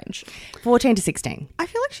extremely strange. 14 to 16. I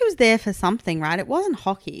feel like she was there for something, right? It wasn't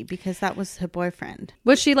hockey because that was her boyfriend.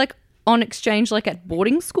 Was she like on exchange like at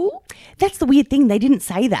boarding school? That's the weird thing. They didn't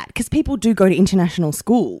say that because people do go to international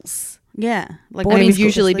schools. Yeah. Like I mean, boarding school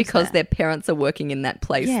usually just lives because there. their parents are working in that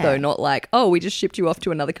place, Yeah. though, not like, oh, we just shipped you off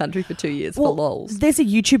to another country for 2 years for lols. There's a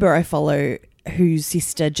YouTuber I follow whose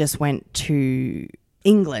sister just went to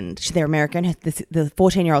England. They're American. The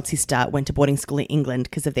 14-year-old sister went to boarding school in England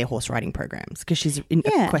because of their horse riding programs because she's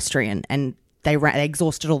Yeah. equestrian and they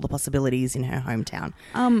exhausted all the possibilities in her hometown.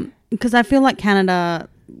 Because I feel like Canada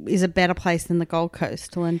is a better place than the Gold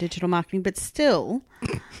Coast to learn digital marketing, but still,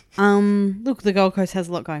 look, the Gold Coast has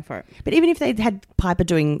a lot going for it. But even if they had Piper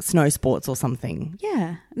doing snow sports or something.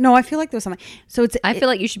 Yeah. No, I feel like there was something. So I feel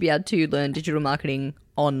like you should be able to learn digital marketing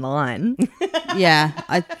online. Yeah,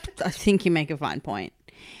 I think you make a fine point.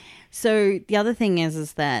 So the other thing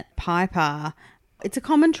is that Piper, it's a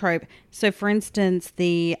common trope. So for instance,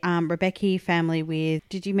 the Rebecca family with,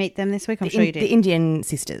 did you meet them this week? I'm sure you did. The Indian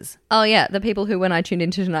sisters. Oh, yeah. The people who, when I tuned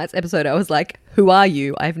into tonight's episode, I was like, who are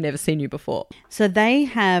you? I've never seen you before. So they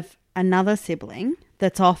have another sibling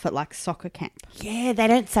that's off at like soccer camp. Yeah, they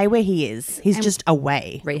don't say where he is. He's just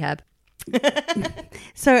away. Rehab.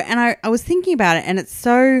 So, and I was thinking about it, and it's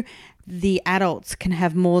so the adults can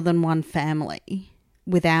have more than one family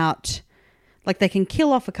without, like, they can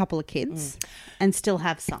kill off a couple of kids and still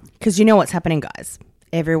have some. Because you know what's happening, guys.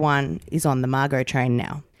 Everyone is on the Margot train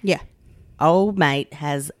now. Yeah. Old mate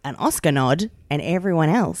has an Oscar nod and everyone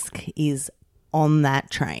else is on that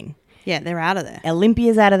train. Yeah, they're out of there.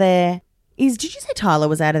 Olympia's out of there. Did you say Tyler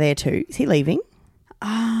was out of there too? Is he leaving?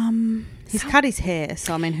 He's cut his hair,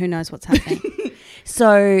 so I mean, who knows what's happening.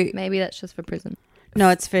 So Maybe that's just for prison. No,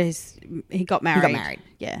 it's for he got married. He got married.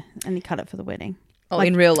 Yeah, and he cut it for the wedding. Oh,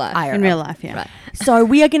 in real life. IRL. In real life, yeah. Right. So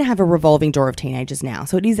we are going to have a revolving door of teenagers now.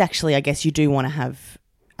 So it is actually, I guess you do want to have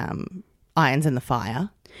irons in the fire.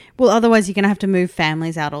 Well, otherwise you're going to have to move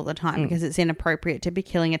families out all the time because it's inappropriate to be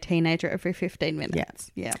killing a teenager every 15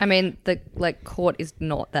 minutes. Yeah. I mean, the court is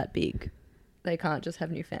not that big. They can't just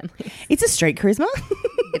have new families. It's a street charisma.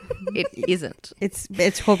 It isn't.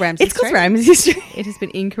 It's called Ramsey It's called Street. Ramsey Street. It has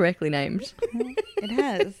been incorrectly named. It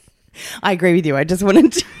has. I agree with you. I just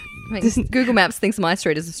wanted to... I mean, Google Maps thinks my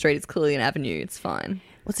street is a street. It's clearly an avenue. It's fine.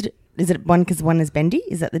 What's it? Is it one because one is bendy?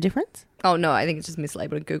 Is that the difference? Oh, no, I think it's just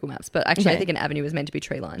mislabeled in Google Maps. But actually, Okay. I think an avenue is meant to be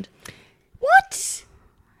tree-lined. What?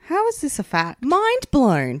 How is this a fact? Mind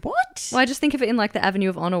blown. What? Well, I just think of it in, like, the Avenue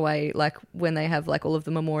of Honour way, like, when they have, like, all of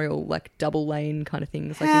the memorial, like, double lane kind of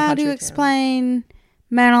things. Like, in How do country you towns. explain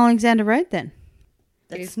Mount Alexander Road then?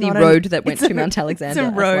 It's not the a- road that went it's to a- Mount Alexander it's a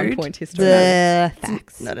at one road. point history. The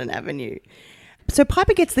facts. Not an avenue. So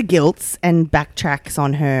Piper gets the guilt and backtracks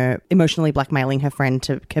on her emotionally blackmailing her friend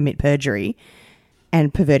to commit perjury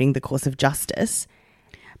and perverting the course of justice.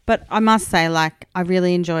 But I must say, like, I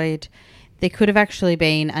really enjoyed... There could have actually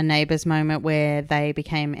been a Neighbours moment where they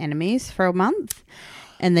became enemies for a month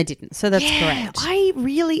and they didn't. So that's great. I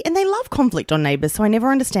really... And they love conflict on Neighbours, so I never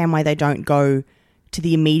understand why they don't go to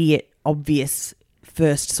the immediate, obvious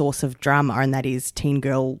first source of drama, and that is teen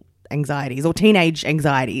girl anxieties or teenage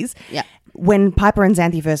anxieties. Yeah. When Piper and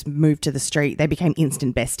Xanthi first moved to the street, they became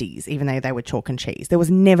instant besties, even though they were chalk and cheese. There was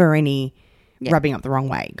never any rubbing up the wrong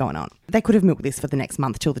way going on. They could have milked this for the next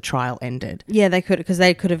month till the trial ended. Yeah, they could, because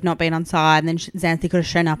they could have not been on side, and then Xanthi could have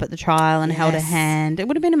shown up at the trial and held her Yes. hand. It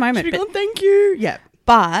would have been a moment. But, Thank you. Yeah.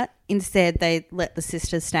 but instead, they let the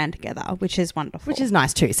sisters stand together, which is wonderful. Which is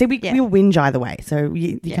nice too. See, we'll whinge either way, so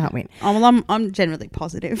you can't win. Oh, well, I'm generally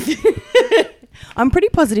positive. I'm pretty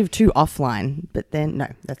positive too offline, but then no,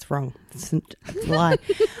 that's wrong. It's a lie.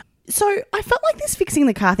 So I felt like this fixing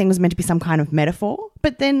the car thing was meant to be some kind of metaphor,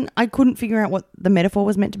 but then I couldn't figure out what the metaphor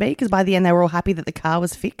was meant to be because by the end they were all happy that the car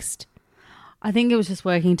was fixed. I think it was just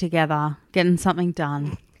working together, getting something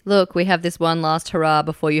done. Look, we have this one last hurrah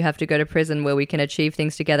before you have to go to prison where we can achieve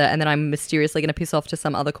things together, and then I'm mysteriously going to piss off to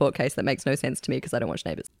some other court case that makes no sense to me because I don't watch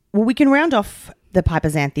Neighbours. Well, we can round off the Piper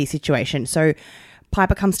Xanthi situation. So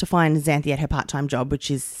Piper comes to find Xanthi at her part-time job, which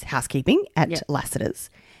is housekeeping at Lassiter's,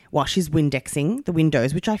 while she's Windexing the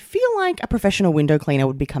windows, which I feel like a professional window cleaner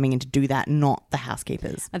would be coming in to do that, not the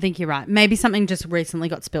housekeepers. I think you're right. Maybe something just recently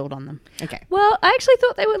got spilled on them. Okay. Well, I actually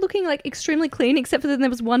thought they were looking like extremely clean, except for then there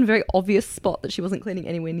was one very obvious spot that she wasn't cleaning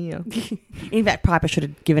anywhere near. In fact, Piper should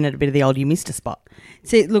have given it a bit of the old "you missed a spot."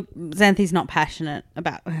 See, look, Xanthi's not passionate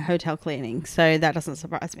about hotel cleaning, so that doesn't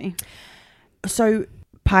surprise me. So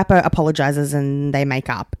Piper apologizes and they make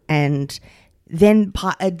up, and then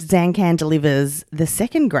Zancan delivers the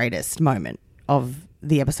second greatest moment of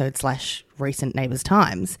the episode / recent Neighbours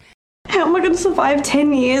times. How am I going to survive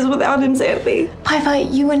 10 years without him, Xanthi? Piper,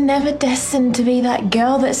 you were never destined to be that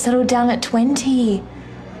girl that settled down at 20.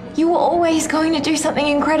 You were always going to do something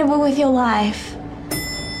incredible with your life.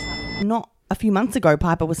 Not a few months ago,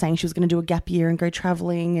 Piper was saying she was going to do a gap year and go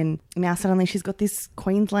travelling, and now suddenly she's got this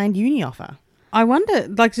Queensland uni offer. I wonder,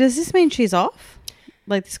 like, does this mean she's off?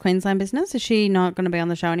 Like this Queensland business? Is she not going to be on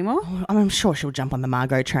the show anymore? I'm sure she'll jump on the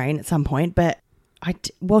Margot train at some point, but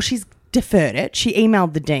she's deferred it. She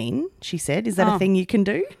emailed the dean, she said. Is that a thing you can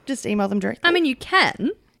do? Just email them directly? I mean, you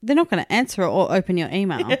can. They're not going to answer it or open your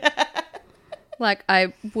email. Like,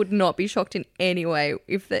 I would not be shocked in any way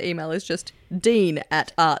if the email is just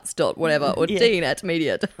dean@arts.whatever or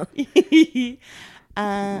dean@media.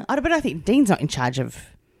 But I think Dean's not in charge of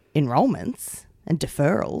enrolments and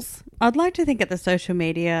deferrals. I'd like to think at the social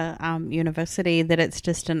media university that it's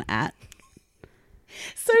just an @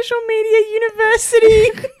 Social media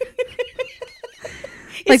university.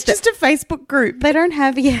 It's just a Facebook group. They don't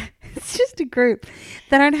have, it's just a group.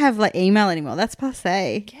 They don't have like email anymore. That's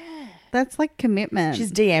passe. Yeah. That's like commitment.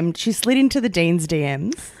 She's DM'd. She slid into the Dean's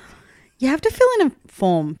DMs. You have to fill in a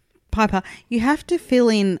form, Piper. You have to fill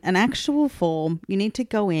in an actual form. You need to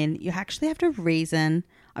go in. You actually have to reason.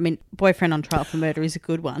 I mean, boyfriend on trial for murder is a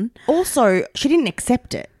good one. Also, she didn't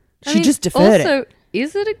accept it. She just deferred it. Also,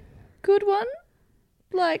 is it a good one?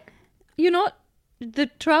 Like, the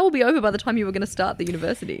trial will be over by the time you were going to start the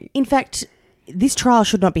university. In fact, this trial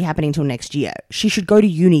should not be happening until next year. She should go to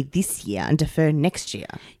uni this year and defer next year.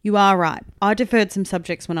 You are right. I deferred some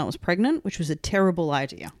subjects when I was pregnant, which was a terrible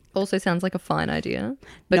idea. Also sounds like a fine idea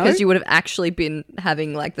because you would have actually been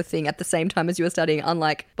having like the thing at the same time as you were studying,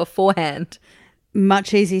 unlike beforehand.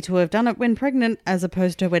 Much easier to have done it when pregnant as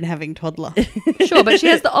opposed to when having toddler. Sure, but she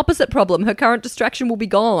has the opposite problem. Her current distraction will be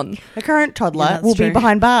gone. Her current toddler will be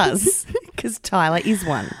behind bars because Tyler is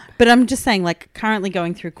one. But I'm just saying, like, currently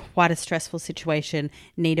going through quite a stressful situation,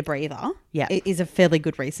 need a breather. Yeah. It is a fairly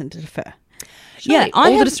good reason to defer. Surely,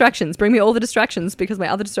 all the distractions. Bring me all the distractions because my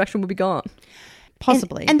other distraction will be gone.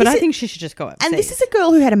 Possibly. And but I this think she should just go upstairs. And this is a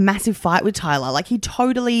girl who had a massive fight with Tyler. Like, he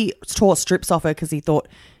totally tore strips off her because he thought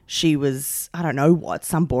she was, I don't know what,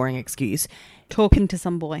 some boring excuse. Talking to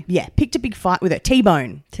some boy. Yeah, picked a big fight with her.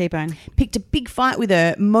 T-Bone. Picked a big fight with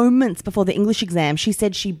her moments before the English exam. She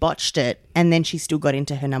said she botched it and then she still got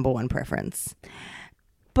into her number one preference.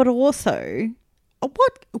 But also,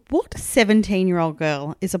 what 17-year-old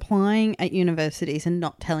girl is applying at universities and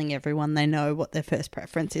not telling everyone they know what their first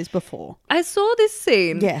preference is before? I saw this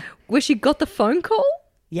scene where she got the phone call,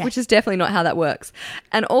 which is definitely not how that works.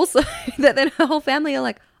 And also that then her whole family are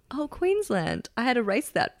like, oh, Queensland. I had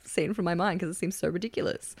erased that scene from my mind because it seems so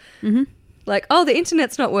ridiculous. Mm-hmm. Like, oh, the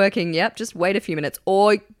internet's not working. Yep, just wait a few minutes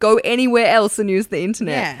or go anywhere else and use the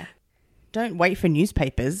internet. Yeah. Don't wait for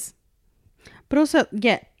newspapers. But also,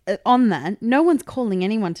 on that, no one's calling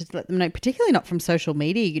anyone to let them know, particularly not from social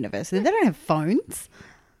media university. They don't have phones.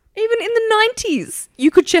 Even in the 90s,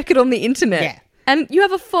 you could check it on the internet. Yeah. And you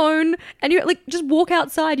have a phone and you like just walk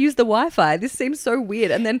outside, use the Wi-Fi. This seems so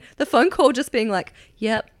weird. And then the phone call just being like,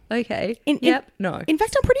 yep, okay, no. In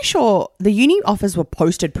fact, I'm pretty sure the uni offers were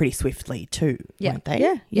posted pretty swiftly too, weren't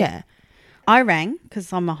they? Yeah. I rang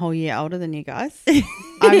because I'm a whole year older than you guys.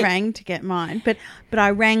 I rang to get mine, but I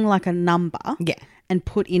rang like a number. Yeah. And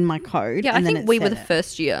put in my code. Yeah, and I think we were the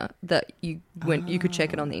first year that you could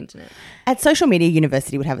check it on the internet. At Social Media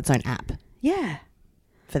University would have its own app. Yeah.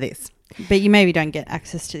 For this. But you maybe don't get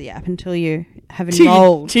access to the app until you have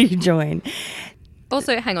enrolled. To join.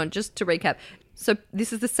 Also, hang on, just to recap. So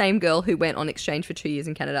this is the same girl who went on exchange for 2 years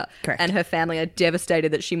in Canada. Correct. And her family are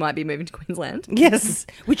devastated that she might be moving to Queensland. Yes,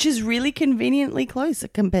 which is really conveniently close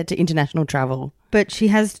compared to international travel. But she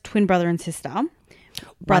has twin brother and sister.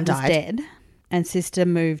 Brother's died. dead. And sister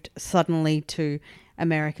moved suddenly to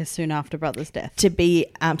America soon after brother's death. To be,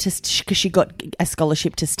 because she got a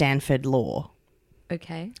scholarship to Stanford Law.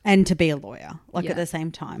 Okay. And to be a lawyer, at the same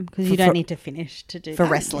time. Because you don't need to finish to do for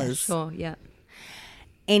that. wrestlers. Yeah, sure, yeah.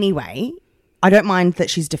 Anyway, I don't mind that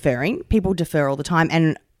she's deferring. People defer all the time.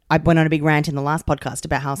 And I went on a big rant in the last podcast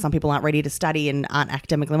about how some people aren't ready to study and aren't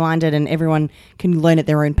academically minded and everyone can learn at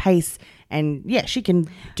their own pace. And yeah, she can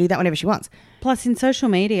do that whenever she wants. Plus in social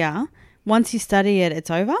media, once you study it,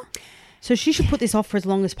 it's over. So she should put this off for as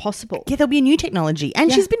long as possible. Yeah, there'll be a new technology.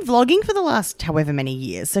 And she's been vlogging for the last however many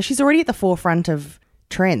years. So she's already at the forefront of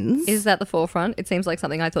trends. Is that the forefront? It seems like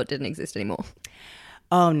something I thought didn't exist anymore.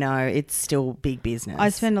 Oh, no, it's still big business. I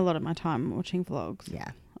spend a lot of my time watching vlogs.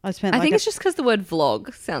 Yeah. I think it's just because the word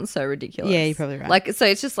vlog sounds so ridiculous. Yeah, you're probably right. Like, so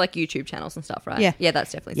it's just like YouTube channels and stuff, right? Yeah. Yeah,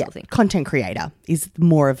 that's definitely still a thing. Content creator is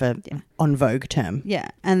more of a on vogue term. Yeah.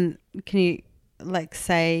 And can you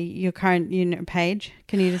say your current page?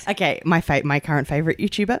 Can you just... Okay, my current favourite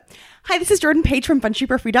YouTuber. Hi, this is Jordan Page from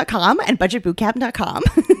FunSuperFree.com and BudgetBootcamp.com.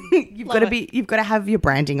 You've got to have your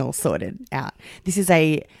branding all sorted out. This is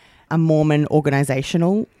a Mormon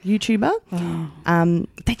organisational YouTuber. Oh.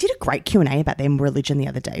 They did a great Q&A about their religion the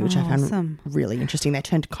other day, which I found really interesting. They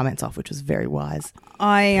turned comments off, which was very wise.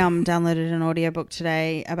 I downloaded an audiobook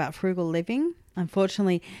today about frugal living.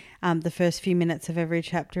 Unfortunately, the first few minutes of every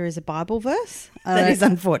chapter is a Bible verse. That is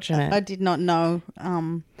unfortunate. I did not know.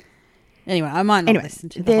 Anyway, I might not listen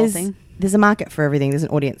to the whole thing. There's a market for everything. There's an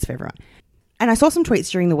audience for everyone. And I saw some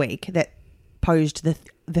tweets during the week that posed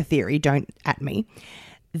the theory, don't at me,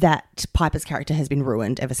 that Piper's character has been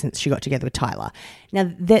ruined ever since she got together with Tyler.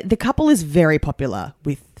 Now, the couple is very popular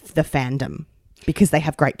with the fandom because they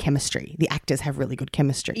have great chemistry. The actors have really good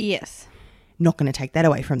chemistry. Yes. Not going to take that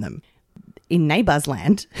away from them. In Neighbours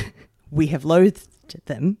Land, we have loathed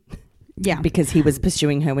them. Yeah. Because he was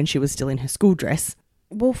pursuing her when she was still in her school dress.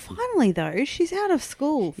 Well, finally, though, she's out of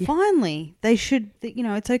school. Yeah. Finally. They should,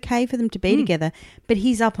 it's okay for them to be together, but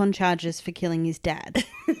he's up on charges for killing his dad.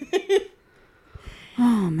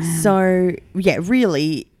 Oh, man. So, yeah,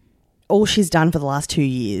 really, all she's done for the last 2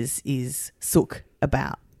 years is sook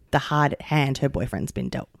about the hard hand her boyfriend's been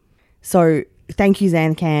dealt. So, thank you,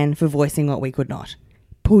 Zancan, for voicing what we could not.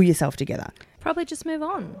 Pull yourself together. Probably just move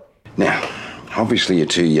on. Now, obviously you're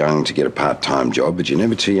too young to get a part-time job, but you're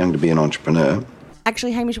never too young to be an entrepreneur.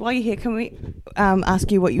 Actually, Hamish, while you're here, can we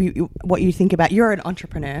ask you what you think about? You're an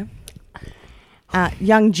entrepreneur.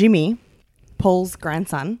 Young Jimmy, Paul's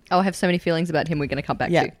grandson. Oh, I have so many feelings about him we're going to come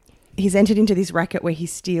back to. He's entered into this racket where he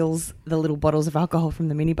steals the little bottles of alcohol from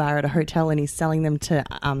the minibar at a hotel and he's selling them to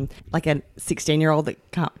like a 16-year-old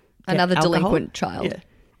that can't get Another alcohol. delinquent child. Yeah.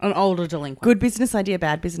 An older delinquent. Good business idea,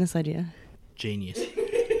 bad business idea. Genius.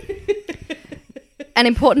 An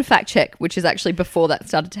important fact check, which is actually before that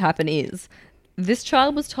started to happen, is this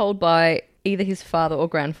child was told by either his father or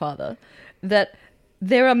grandfather that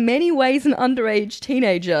there are many ways an underage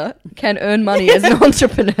teenager can earn money as an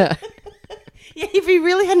entrepreneur. Yeah, if he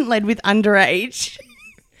really hadn't led with underage.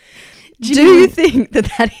 Do you think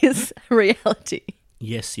that is a reality?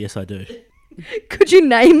 Yes, I do. Could you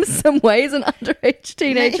name some ways an underage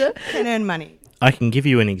teenager can earn money? I can give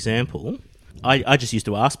you an example. I just used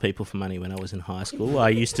to ask people for money when I was in high school. I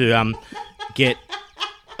used to when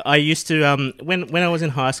I was in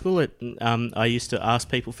high school, I used to ask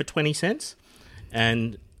people for 20 cents,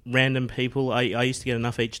 and random people, I used to get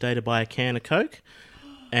enough each day to buy a can of Coke.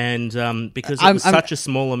 And because it was such a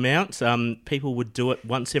small amount, people would do it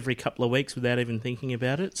once every couple of weeks without even thinking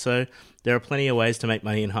about it. So there are plenty of ways to make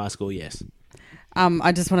money in high school, yes.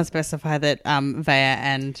 I just want to specify that Vea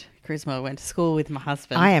and Charisma went to school with my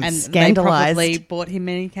husband. I am and scandalised. They probably bought him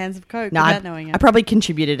many cans of Coke No, without knowing it. I probably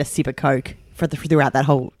contributed a sip of Coke throughout that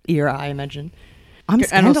whole era, I imagine. I'm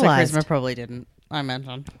And also scandalised. Charisma probably didn't, I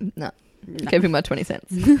imagine. No. Give him my 20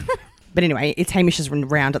 cents. But anyway, it's Hamish's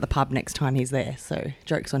round at the pub next time he's there, so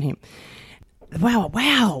joke's on him. Wow,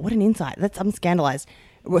 what an insight. I'm scandalised.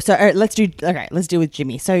 So let's deal with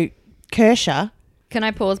Jimmy. So Kershaw. Can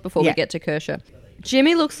I pause before we get to Kershaw?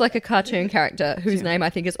 Jimmy looks like a cartoon character whose name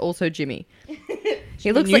I think is also Jimmy.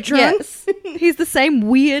 He looks like, yes, he's the same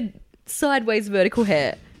weird sideways vertical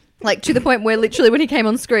hair. Like, to the point where literally when he came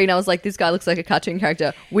on screen, I was like, this guy looks like a cartoon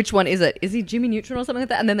character. Which one is it? Is he Jimmy Neutron or something like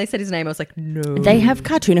that? And then they said his name. I was like, no. They have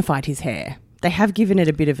cartoonified his hair. They have given it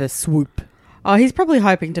a bit of a swoop. Oh, he's probably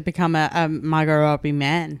hoping to become a Margot Robbie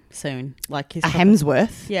man soon. Like he's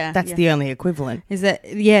Hemsworth. Yeah. That's the only equivalent. Is that,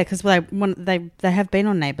 yeah, because they have been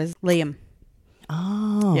on Neighbours. Liam.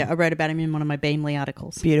 Oh. Yeah, I wrote about him in one of my Beamly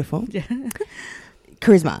articles. Beautiful. Yeah.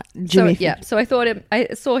 Charisma. Jimmy. So I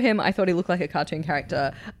saw him, I thought he looked like a cartoon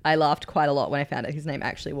character. I laughed quite a lot when I found out his name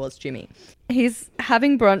actually was Jimmy. He's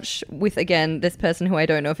having brunch with, again, this person who I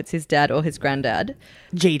don't know if it's his dad or his granddad.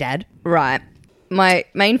 G-dad. Right. My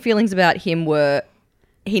main feelings about him were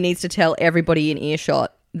he needs to tell everybody in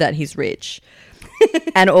earshot that he's rich.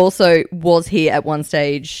 And also, was he at one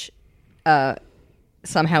stage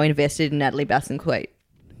somehow invested in Natalie Bassenquate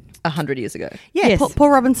 100 years ago? Yeah, yes. Paul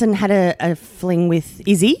Robinson had a fling with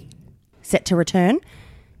Izzy, set to return.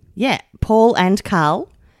 Yeah, Paul and Carl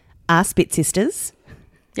are spit sisters.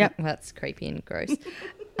 Yep. That's creepy and gross.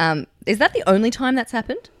 Is that the only time that's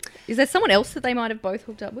happened? Is there someone else that they might have both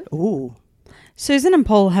hooked up with? Ooh. Susan and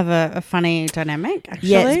Paul have a funny dynamic, actually.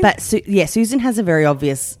 Yes, but Susan has a very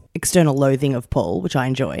obvious external loathing of Paul, which I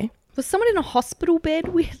enjoy. Was someone in a hospital bed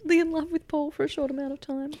weirdly in love with Paul for a short amount of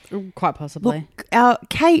time? Quite possibly. Look,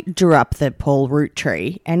 Kate drew up the Paul root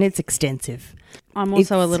tree, and it's extensive. I'm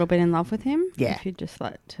also a little bit in love with him. Yeah. If you'd just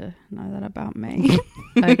like to know that about me.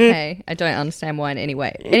 Okay. I don't understand why in any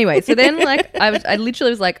way. Anyway, so then I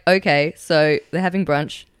literally was like, okay, so they're having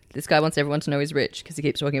brunch. This guy wants everyone to know he's rich because he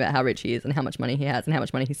keeps talking about how rich he is and how much money he has and how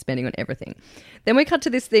much money he's spending on everything. Then we cut to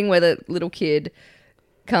this thing where the little kid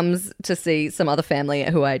comes to see some other family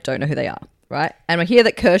who I don't know who they are, right? And I hear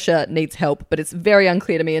that Kershaw needs help, but it's very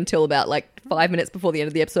unclear to me until about 5 minutes before the end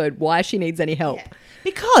of the episode why she needs any help. Yeah.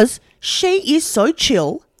 Because she is so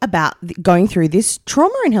chill about going through this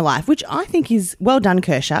trauma in her life, which I think is well done,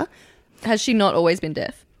 Kershaw. Has she not always been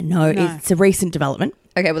deaf? No, it's a recent development.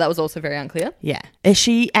 Okay, well, that was also very unclear. Yeah. Is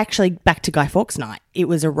she actually, back to Guy Fawkes night, it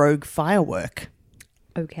was a rogue firework.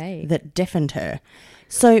 Okay. that deafened her.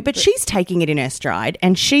 So, but she's taking it in her stride,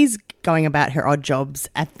 and she's going about her odd jobs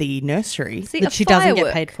at the nursery See, that a she doesn't get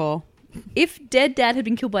firework. paid for. If dead dad had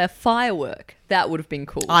been killed by a firework, that would have been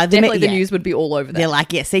cool. the Definitely the yeah. news would be all over that. They're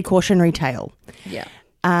like, yeah, see cautionary tale. Yeah.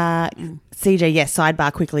 CJ, yes,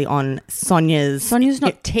 sidebar quickly on Sonia's. Sonia's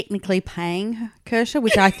not technically paying Kershaw,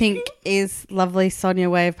 which I think is lovely Sonia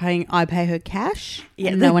way of paying. I pay her cash.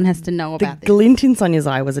 Yeah, and the- no one has to know The about this. glint in Sonia's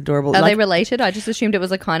eye was adorable. Are Like, they related? I just assumed it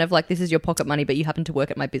was a kind of like, this is your pocket money, but you happen to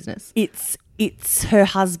work at my business. it's her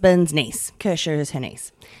husband's niece. Kershaw is her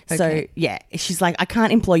niece. So, Okay. yeah, she's like, I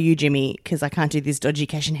can't employ you, Jimmy, because I can't do this dodgy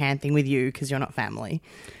cash in hand thing with you because you're not family.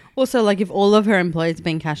 Also, like if all of her employees have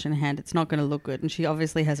been cash in hand, it's not going to look good. And she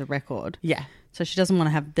obviously has a record. Yeah. So she doesn't want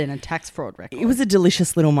to have then a tax fraud record. It was a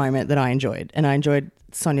delicious little moment that I enjoyed. And I enjoyed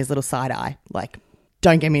Sonia's little side eye. Like,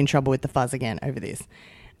 don't get me in trouble with the fuzz again over this.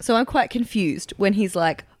 So I'm quite confused when he's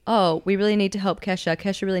like, oh, we really need to help Kesha.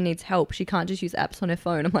 Kesha really needs help. She can't just use apps on her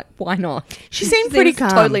phone. I'm like, why not? She seemed pretty calm.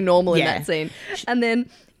 Totally normal in Yeah. that scene. And then,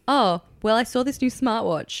 oh, well, I saw this new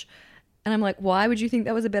smartwatch. And I'm like, why would you think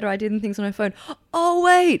that was a better idea than things on her phone? Oh,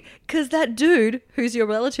 wait, because that dude, who's your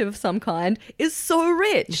relative of some kind, is so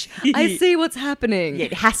rich. I see what's happening. Yeah,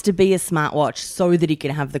 it has to be a smartwatch so that he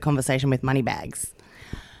can have the conversation with Moneybags.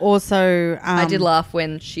 Also, I did laugh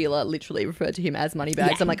when Sheila literally referred to him as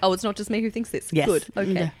Moneybags. Yeah. I'm like, oh, it's not just me who thinks this. Yes. Good.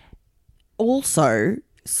 Okay. Yeah. Also,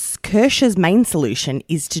 Kershaw's main solution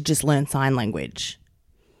is to just learn sign language,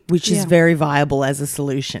 which is Yeah. very viable as a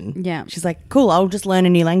solution. Yeah. She's like, cool, I'll just learn a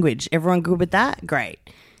new language. Everyone good with that? Great.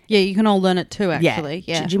 Yeah, you can all learn it too, actually.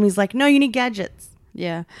 Yeah. Jimmy's like, no, you need gadgets.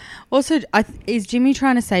 Yeah. Also, is Jimmy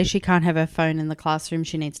trying to say she can't have her phone in the classroom?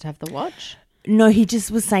 She needs to have the watch? No, he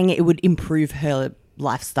just was saying it would improve her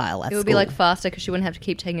lifestyle at It would be like faster because she wouldn't have to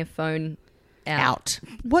keep taking her phone out.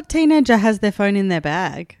 What teenager has their phone in their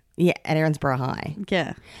bag? Yeah, at Erinsborough High.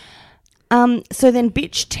 Yeah. So then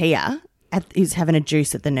bitch Tia, who's having a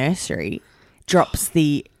juice at the nursery, drops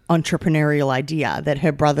the entrepreneurial idea that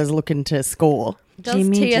her brother's looking to score. Does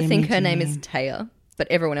Jimmy, Tia Jimmy, think her name Jimmy. is Taya, but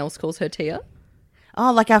everyone else calls her Tia?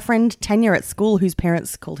 Oh, like our friend Tanya at school, whose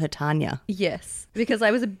parents called her Tanya. Yes, because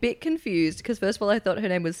I was a bit confused because first of all I thought her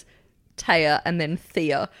name was Taya and then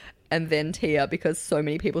Thea and then Tia because so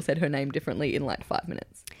many people said her name differently in like 5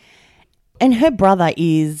 minutes. And her brother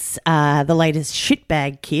is the latest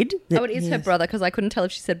shitbag kid. Oh, it is her brother because I couldn't tell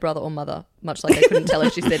if she said brother or mother, much like I couldn't tell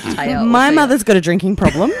if she said Taya or My Thea. mother's got a drinking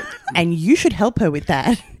problem, and you should help her with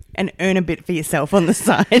that and earn a bit for yourself on the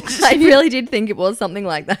side. I really did think it was something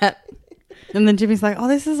like that. And then Jimmy's like, oh,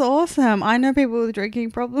 this is awesome. I know people with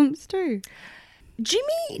drinking problems too. Jimmy,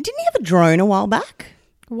 didn't he have a drone a while back?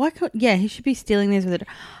 Why can't... Yeah, he should be stealing these with a...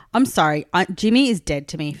 I'm sorry. Jimmy is dead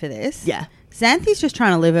to me for this. Yeah. Xanthi's just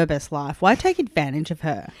trying to live her best life. Why take advantage of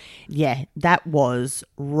her? Yeah, that was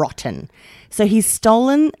rotten. So he's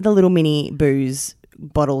stolen the little mini booze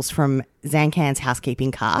bottles from Zancan's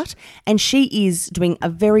housekeeping cart, and she is doing a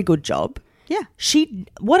very good job. Yeah.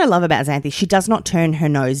 What I love about Xanthi, she does not turn her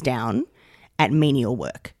nose down at menial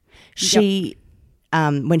work. She,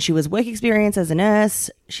 when she was work experience as a nurse,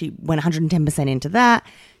 she went 110% into that.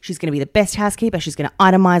 She's going to be the best housekeeper. She's going to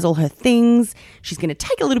itemize all her things. She's going to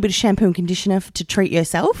take a little bit of shampoo and conditioner to treat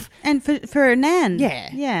yourself. And for a nan. Yeah.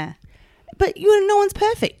 Yeah. But no one's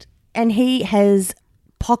perfect. And he has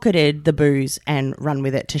pocketed the booze and run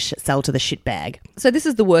with it to sell to the shitbag. So this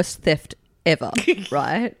is the worst theft ever,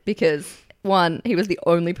 right? Because 1, he was the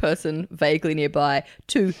only person vaguely nearby.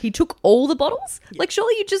 2, he took all the bottles. Like,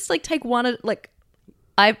 surely you just like take one. Like,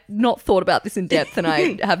 I've not thought about this in depth, and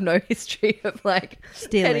I have no history of like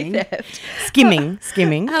Stealing. petty theft.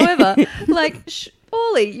 Skimming. However, like,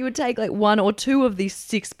 surely you would take like 1 or 2 of these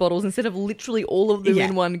 6 bottles instead of literally all of them Yeah.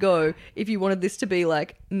 in one go. If you wanted this to be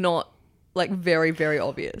like not like very, very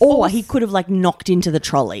obvious. Or he could have like knocked into the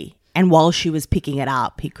trolley, and while she was picking it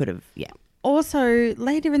up, he could have, Also,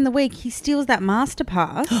 later in the week, he steals that master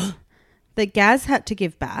pass that Gaz had to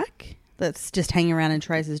give back. That's just hanging around in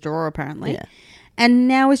Teresa's drawer, apparently. Yeah. And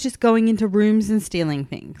now is just going into rooms and stealing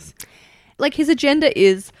things. Like, his agenda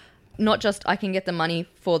is not just I can get the money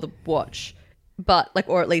for the watch, but like,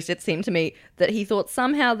 or at least it seemed to me that he thought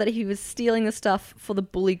somehow that if he was stealing the stuff for the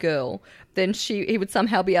bully girl, then he would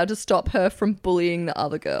somehow be able to stop her from bullying the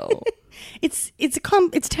other girl. It's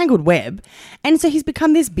a tangled web. And so he's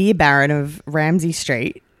become this beer baron of Ramsey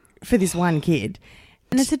Street for this one kid.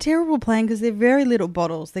 And it's a terrible plan because they're very little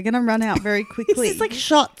bottles. They're going to run out very quickly. It's like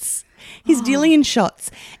shots. He's dealing in shots.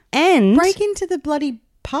 And break into the bloody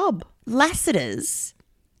pub. Lassiter's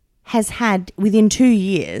has had, within 2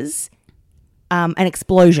 years, an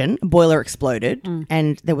explosion. A boiler exploded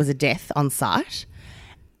and there was a death on site.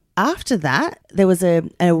 after that, there was a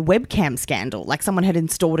webcam scandal. Like someone had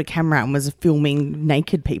installed a camera and was filming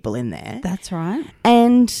naked people in there. That's right.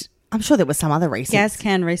 And I'm sure there was some other reasons.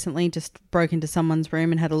 Gazcan recently just broke into someone's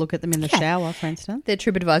room and had a look at them in the shower, for instance. Their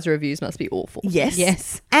TripAdvisor reviews must be awful. Yes.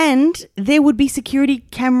 Yes. And there would be security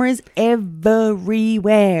cameras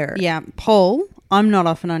everywhere. Yeah. Paul, I'm not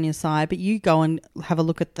often on your side, but you go and have a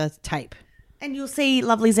look at the tape. And you'll see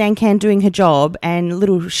lovely Zancan doing her job and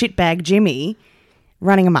little shitbag Jimmy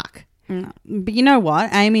running amok. But you know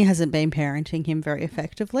what? Amy hasn't been parenting him very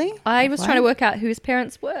effectively. I was trying to work out who his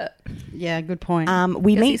parents were. Yeah, good point.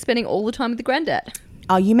 He's spending all the time with the granddad.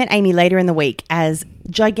 Oh, you met Amy later in the week as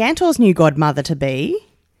Gigantor's new godmother-to-be.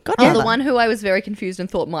 Oh, the one who I was very confused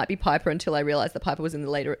and thought might be Piper until I realised that Piper was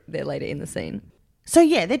later in the scene. So,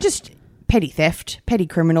 yeah, they're just petty theft, petty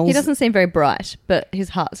criminals. He doesn't seem very bright, but his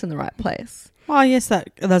heart's in the right place. Oh, yes,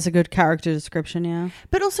 that's a good character description, yeah.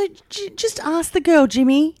 But also, just ask the girl,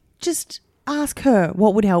 Jimmy. Just ask her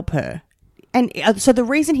what would help her. And so the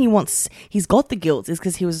reason he's got the guilt is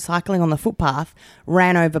because he was cycling on the footpath,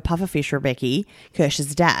 ran over Pufferfish Rebecca,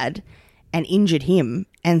 Kirsch's dad, and injured him.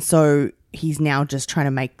 And so he's now just trying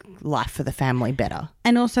to make life for the family better.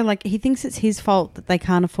 And also, like, he thinks it's his fault that they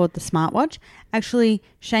can't afford the smartwatch. Actually,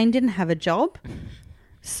 Shane didn't have a job,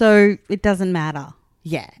 so it doesn't matter.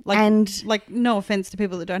 Yeah. Like, no offense to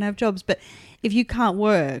people that don't have jobs, but if you can't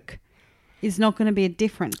work, it's not going to be a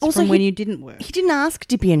difference from when you didn't work. He didn't ask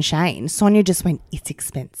Dippy and Shane. Sonia just went, it's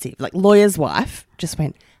expensive. Like, lawyer's wife just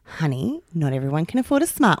went, honey, not everyone can afford a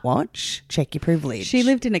smartwatch. Check your privilege. She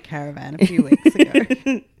lived in a caravan a few weeks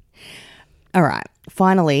ago. All right.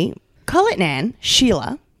 Finally, Colette Nan,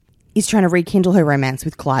 Sheila, is trying to rekindle her romance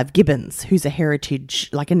with Clive Gibbons, who's a heritage,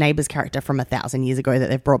 like a Neighbours character from 1,000 years ago that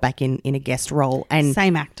they've brought back in a guest role. And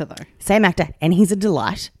same actor, though. Same actor. And he's a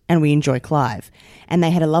delight, and we enjoy Clive. And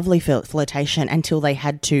they had a lovely flirtation until they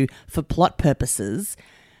had to, for plot purposes,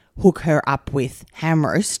 hook her up with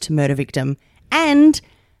Hamroast, murder victim, and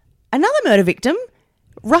another murder victim,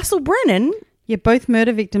 Russell Brennan. Yeah, both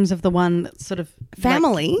murder victims of the one sort of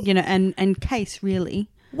family. Like, you know, and case, really.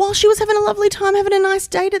 While she was having a lovely time having a nice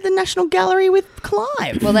date at the National Gallery with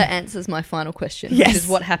Clive. Well, that answers my final question, yes. Which is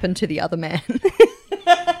what happened to the other man.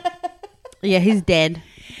 Yeah, he's dead.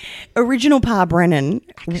 Original Pa Brennan,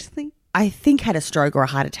 actually, I think had a stroke or a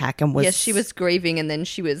heart attack and was... Yes, she was grieving and then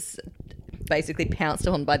she was basically pounced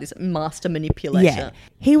on by this master manipulator. Yeah,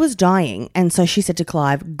 he was dying, and so she said to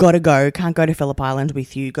Clive, gotta go, can't go to Phillip Island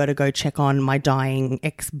with you, gotta go check on my dying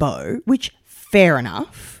ex-beau, which, fair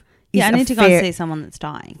enough. Yeah, I need to go and see someone that's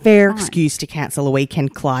dying. Fair excuse to cancel a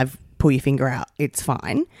weekend, Clive, pull your finger out, it's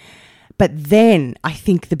fine. But then I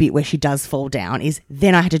think the bit where she does fall down is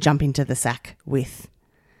then I had to jump into the sack with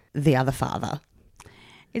the other father.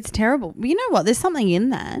 It's terrible. But you know what? There's something in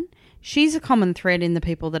that. She's a common thread in the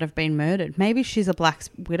people that have been murdered. Maybe she's a black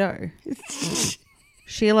widow.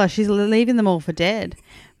 Sheila, she's leaving them all for dead.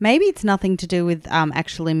 Maybe it's nothing to do with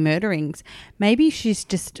actually murderings. Maybe she's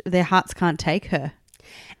just, their hearts can't take her.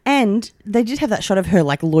 And they did have that shot of her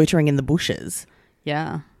like loitering in the bushes.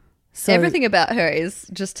 Yeah. So everything about her is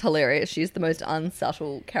just hilarious. She's the most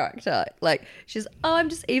unsubtle character. Like, she's, oh, I'm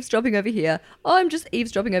just eavesdropping over here. Oh, I'm just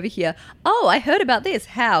eavesdropping over here. Oh, I heard about this.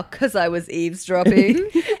 How? Because I was eavesdropping.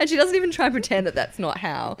 And she doesn't even try and pretend that that's not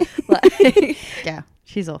how. Like, yeah,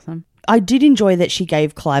 she's awesome. I did enjoy that she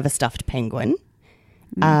gave Clive a stuffed penguin.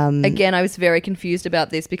 Again, I was very confused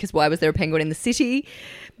about this because why was there a penguin in the city?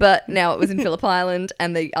 But now it was in Phillip Island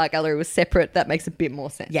and the art gallery was separate. That makes a bit more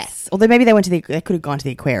sense. Yes. Although maybe they could have gone to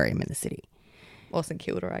the aquarium in the city. Or St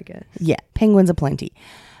Kilda, I guess. Yeah. Penguins are plenty.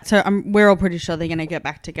 So we're all pretty sure they're going to get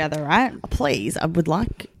back together, right? Please. I would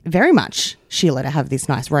like very much Sheila to have this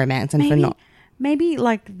nice romance and for not... Maybe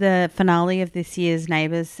like the finale of this year's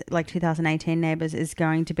Neighbours, like 2018 Neighbours, is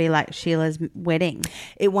going to be like Sheila's wedding.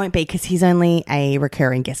 It won't be because he's only a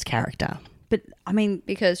recurring guest character. But, I mean...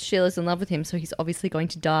 Because Sheila's in love with him, so he's obviously going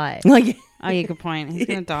to die. Oh, yeah, good point. He's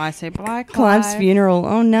going to die, so bye, Clive. Clive's funeral.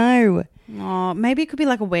 Oh, no. Oh, maybe it could be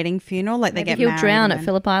like a wedding funeral, like maybe they get he'll married. Drown at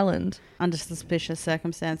Phillip Island. Under suspicious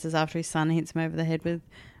circumstances after his son hits him over the head with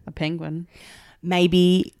a penguin.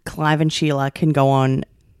 Maybe Clive and Sheila can go on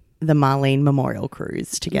the Marlene Memorial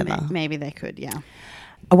Cruise together. Maybe they could, yeah.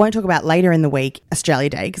 I won't talk about later in the week, Australia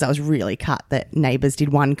Day, because I was really cut that Neighbours did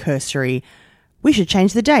one cursory, we should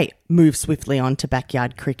change the date, move swiftly on to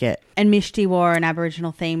backyard cricket. And Mishti wore an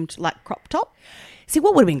Aboriginal themed like crop top. See,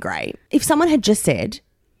 what would have been great if someone had just said,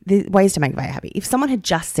 the ways to make Vaya happy, if someone had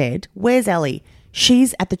just said, where's Ellie?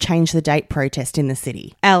 She's at the change the date protest in the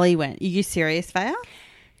city. Ellie went, are you serious, Vaya?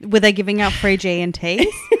 Were they giving out free G&Ts?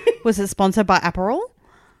 Was it sponsored by Aperol?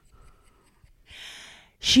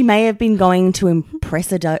 She may have been going to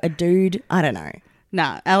impress a dude. I don't know.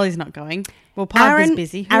 No, Ellie's not going. Well, Piper's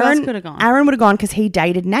busy. Who else could have gone? Aaron would have gone because he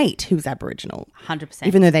dated Nate, who's Aboriginal. 100%.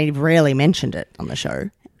 Even though they rarely mentioned it on the show.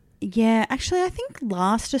 Yeah, actually, I think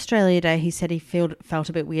last Australia Day he said he felt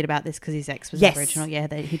a bit weird about this because his ex was Aboriginal. Yeah,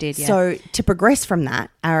 he did, yeah. So to progress from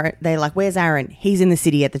that, they're like, where's Aaron? He's in the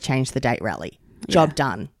city at the Change the Date rally. Job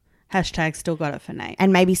done. Hashtag still got it for Nate.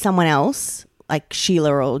 And maybe someone else, like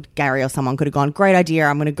Sheila or Gary or someone, could have gone, great idea,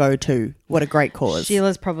 I'm going to go too. What a great cause.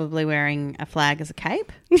 Sheila's probably wearing a flag as a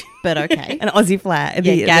cape, but okay. An Aussie flag.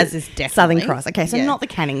 Yeah, Gaz is definitely. Southern Cross. Okay, so not the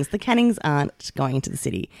Cannings. The Cannings aren't going into the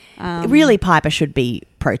city. Really, Piper should be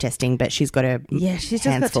protesting, but she's got a she's just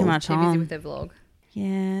got too much Too on. busy with their vlog.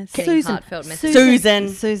 Yeah. Getting heartfelt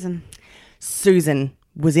messages. Susan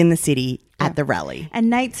was in the city at the rally. And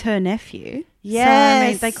Nate's her nephew. Yes. So, I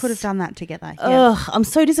mean, they could have done that together. Yeah. Ugh, I'm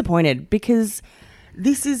so disappointed because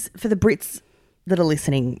this is, for the Brits that are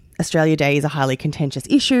listening, Australia Day is a highly contentious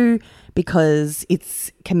issue because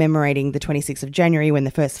it's commemorating the 26th of January when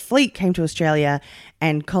the first fleet came to Australia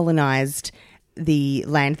and colonised the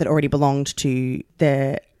land that already belonged to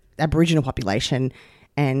the Aboriginal population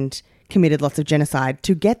and committed lots of genocide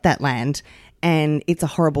to get that land. And it's a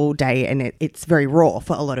horrible day and it's very raw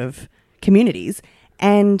for a lot of communities.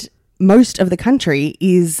 And most of the country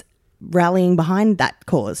is rallying behind that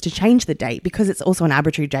cause to change the date because it's also an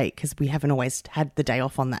arbitrary date because we haven't always had the day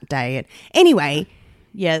off on that day. And anyway.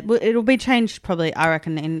 Yeah, well, it'll be changed probably, I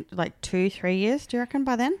reckon, in like 2-3 years, do you reckon,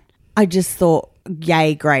 by then? I just thought,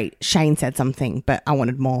 yay, great. Shane said something, but I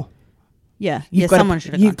wanted more. Yeah, someone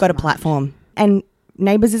should have. You've got a platform. And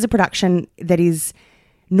Neighbours is a production that is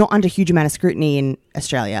not under huge amount of scrutiny in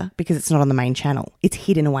Australia because it's not on the main channel. It's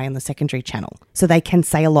hidden away on the secondary channel. So they can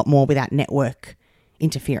say a lot more without network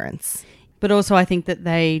interference. But also I think that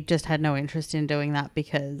they just had no interest in doing that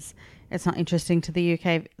because it's not interesting to the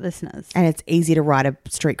UK listeners. And it's easy to write a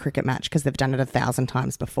street cricket match because they've done it 1,000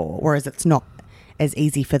 times before, whereas it's not as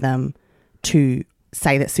easy for them to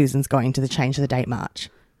say that Susan's going to the Change the Date march.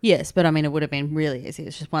 Yes, but I mean, it would have been really easy.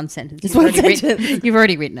 It's just one sentence. It's one sentence. You've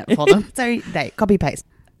already written it for them. So they copy-paste.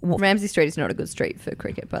 Ramsay Street is not a good street for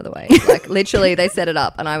cricket, by the way. Like, literally, they set it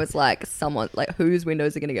up, and I was like, whose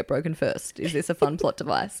windows are going to get broken first? Is this a fun plot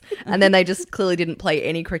device? And then they just clearly didn't play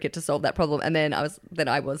any cricket to solve that problem. And then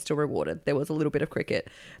I was still rewarded. There was a little bit of cricket,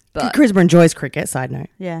 but Charisma enjoys cricket. Side note.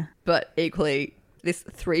 Yeah, but equally, this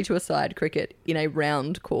 3-to-a-side cricket in a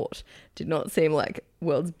round court did not seem like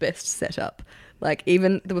world's best setup. Like,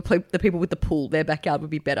 even the people with the pool, their backyard would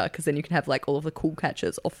be better because then you can have, like, all of the cool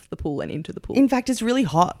catches off the pool and into the pool. In fact, it's really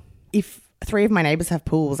hot. If 3 of my neighbours have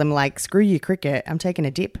pools, I'm like, screw you, cricket. I'm taking a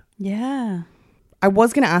dip. Yeah. I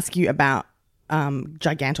was going to ask you about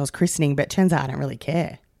Gigantor's christening, but turns out I don't really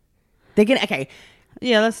care. They're going to... Okay.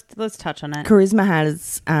 Yeah, let's touch on it.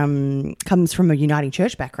 Charisma comes from a Uniting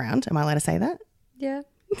Church background. Am I allowed to say that? Yeah.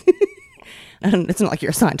 It's not like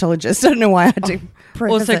you're a Scientologist. I don't know why I do.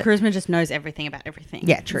 Also, Charisma just knows everything about everything.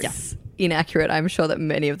 Yeah, true. It's inaccurate. I'm sure that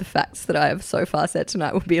many of the facts that I have so far said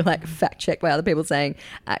tonight will be like fact checked by other people saying,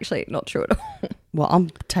 actually, not true at all. Well,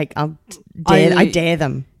 I dare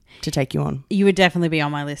them to take you on. You would definitely be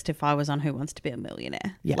on my list if I was on Who Wants to Be a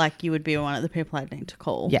Millionaire. Yeah. Like, you would be one of the people I'd need to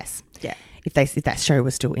call. Yes. Yeah. If that show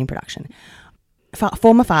was still in production.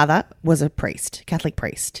 Former father was a priest, Catholic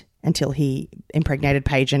priest, until he impregnated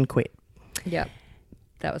Paige and quit. Yeah.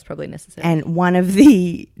 That was probably necessary. And one of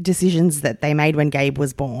the decisions that they made when Gabe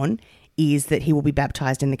was born is that he will be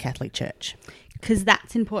baptised in the Catholic Church. Because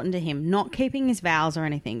that's important to him. Not keeping his vows or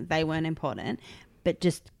anything. They weren't important. But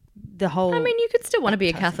just the whole... I mean, you could still want to be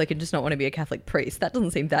a Catholic and just not want to be a Catholic priest. That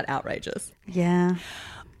doesn't seem that outrageous. Yeah.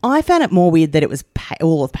 I found it more weird that it was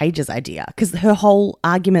all of Paige's idea because her whole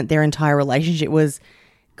argument, their entire relationship was,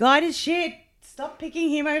 God is shit. Stop picking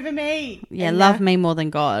him over me. Yeah, and love me more than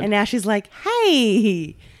God. And now she's like,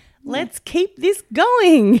 hey, let's keep this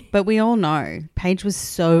going. But we all know Paige was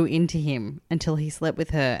so into him until he slept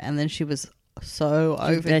with her, and then she was so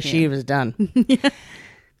over him. She was done. Yeah.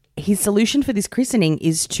 His solution for this christening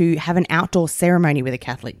is to have an outdoor ceremony with a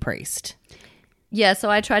Catholic priest. Yeah, so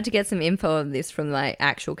I tried to get some info on this from my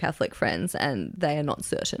actual Catholic friends, and they are not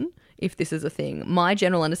certain if this is a thing. My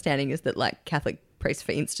general understanding is that, like, Catholic priests,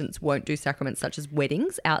 for instance, won't do sacraments such as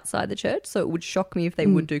weddings outside the church, so it would shock me if they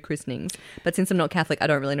would do christenings. But since I'm not Catholic, I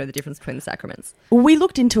don't really know the difference between the sacraments. We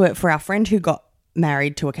looked into it for our friend who got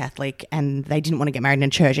married to a Catholic and they didn't want to get married in a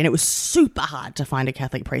church, and it was super hard to find a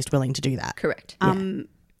Catholic priest willing to do that. Correct.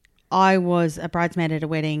 I was a bridesmaid at a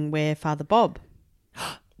wedding where Father Bob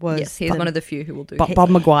was... Yes, he's one of the few who will do Bob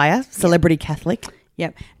Maguire, celebrity Catholic.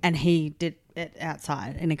 Yep. And he did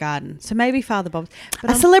outside in a garden. So maybe Father Bob's.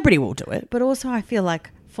 A celebrity will do it. But also I feel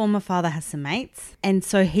like former father has some mates, and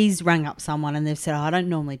so he's rung up someone and they've said, I don't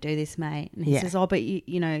normally do this, mate. And he says, but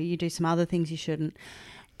you do some other things you shouldn't.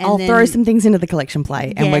 And I'll throw some things into the collection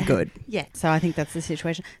plate and we're good. Yeah. So I think that's the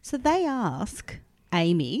situation. So they ask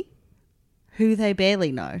Amy, who they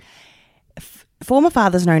barely know. Former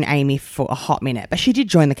father's known Amy for a hot minute, but she did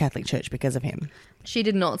join the Catholic Church because of him. She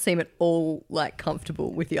did not seem at all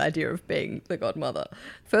comfortable with the idea of being the godmother.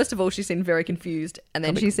 First of all, she seemed very confused, and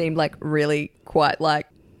then she seemed really quite yes,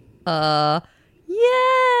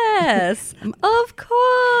 of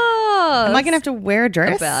course. Am I going to have to wear a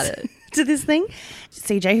dress about it to this thing?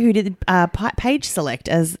 CJ, who did Paige select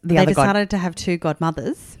as the other god? They decided to have two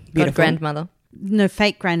godmothers. God grandmother. No,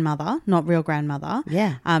 fake grandmother, not real grandmother.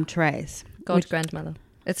 Yeah. Therese. God grandmother.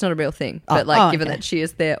 It's not a real thing, but given that she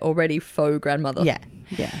is their already faux grandmother. Yeah.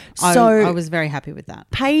 Yeah. So I was very happy with that.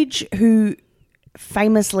 Paige, who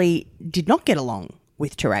famously did not get along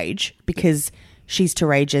with Therese because she's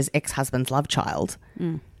Therese's ex-husband's love child.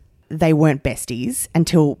 They weren't besties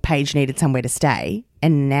until Paige needed somewhere to stay,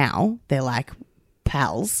 and now they're like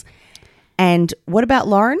pals. And what about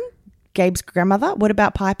Lauren, Gabe's grandmother? What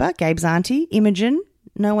about Piper, Gabe's auntie? Imogen?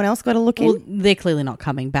 No one else got a look in? Well, they're clearly not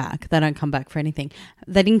coming back. They don't come back for anything.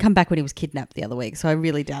 They didn't come back when he was kidnapped the other week, so I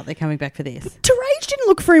really doubt they're coming back for this. Therese didn't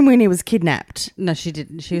look for him when he was kidnapped. No, she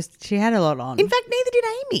didn't. She had a lot on. In fact, neither did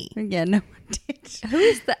Amy. Yeah, no one did. Who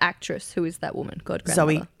is the actress? Who is that woman? God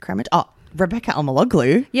grandmother. Zoe Krammer. Oh, Rebecca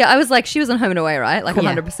Almaloglu. Yeah, I was like, she was on Home and Away, right?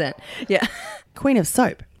 100%. Yeah. Queen of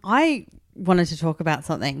Soap. I wanted to talk about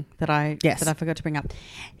something that I forgot to bring up.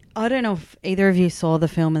 I don't know if either of you saw the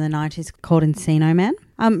film in the 90s called Encino Man.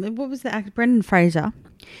 What was the actor? Brendan Fraser.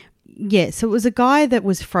 Yeah, so it was a guy that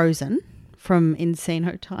was frozen from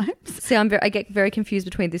Encino Times. See, I get very confused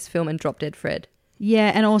between this film and Drop Dead Fred.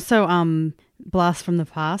 Yeah, and also Blast from the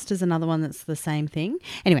Past is another one that's the same thing.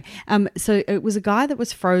 Anyway, so it was a guy that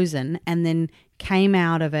was frozen and then came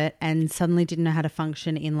out of it and suddenly didn't know how to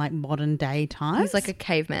function in modern day times. He's like a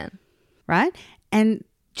caveman. Right? And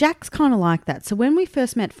Jack's kind of like that. So when we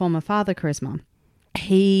first met former father Charisma,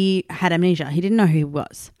 he had amnesia. He didn't know who he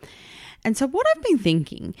was. And so what I've been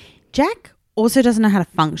thinking, Jack also doesn't know how to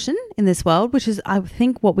function in this world, which is, I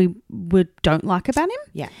think, what we don't like about him.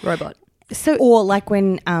 Yeah. Robot. So, or like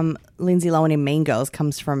when Lindsay Lohan in Mean Girls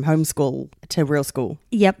comes from homeschool to real school.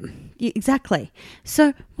 Yep, exactly.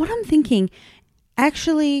 So what I'm thinking,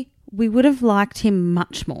 actually, we would have liked him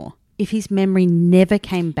much more if his memory never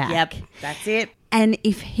came back. Yep, that's it. And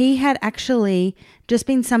if he had actually just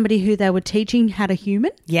been somebody who they were teaching how to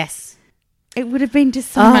human. Yes. It would have been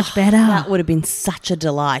just so much better. That would have been such a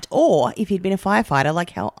delight. Or if he'd been a firefighter,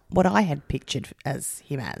 like what I had pictured as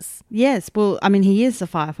him as. Yes. Well, I mean, he is a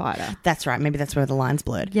firefighter. That's right. Maybe that's where the line's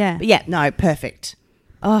blurred. Yeah. But yeah, no, perfect.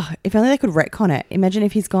 Oh, if only they could retcon it. Imagine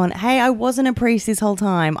if he's gone, hey, I wasn't a priest this whole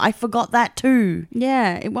time. I forgot that too.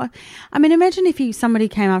 Yeah. It was. I mean, imagine if somebody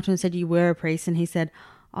came up to him and said, you were a priest, and he said,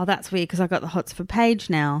 oh, that's weird because I got the hots for Paige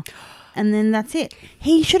now. And then that's it.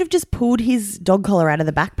 He should have just pulled his dog collar out of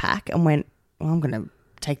the backpack and went, well, I'm going to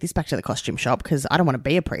take this back to the costume shop because I don't want to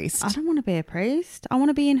be a priest. I don't want to be a priest. I want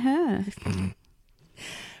to be in her.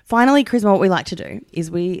 Finally, Charisma, what we like to do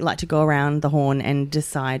is we like to go around the horn and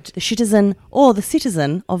decide the citizen or the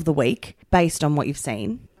citizen of the week based on what you've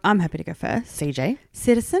seen. I'm happy to go first. CJ.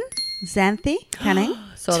 Citizen, Xanthi, Canning.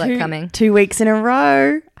 Saw that coming. 2 weeks in a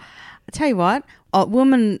row. I tell you what, a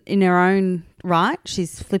woman in her own right,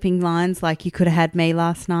 she's flipping lines like you could have had me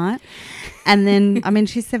last night. And then, I mean,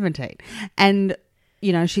 she's 17 and,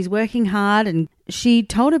 you know, she's working hard and she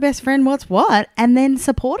told her best friend what's what and then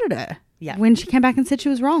supported her. Yeah. When she came back and said she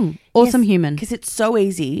was wrong. Awesome human. Because it's so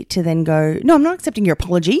easy to then go, no, I'm not accepting your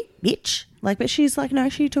apology, bitch. But she's like, no,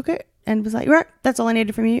 she took it and was like, right, that's all I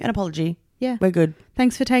needed from you, an apology. Yeah. We're good.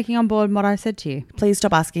 Thanks for taking on board what I said to you. Please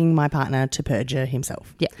stop asking my partner to perjure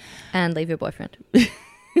himself. Yeah. And leave your boyfriend.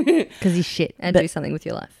 Because he's shit. And do something with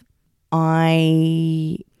your life.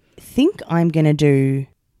 I think I'm going to do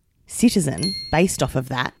Citizen based off of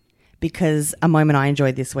that because a moment I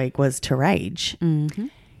enjoyed this week was Terage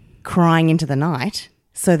crying into the night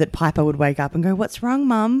so that Piper would wake up and go, what's wrong,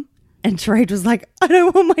 Mum? And Terage was like, I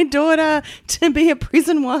don't want my daughter to be a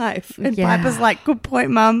prison wife. And Piper's like, good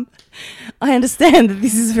point, Mum. I understand that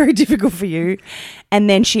this is very difficult for you. And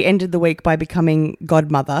then she ended the week by becoming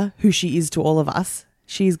godmother, who she is to all of us.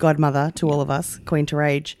 She's godmother to all of us, Queen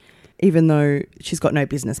Terage, even though she's got no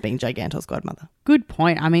business being Gigantor's godmother. Good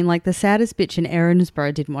point. I mean, like the saddest bitch in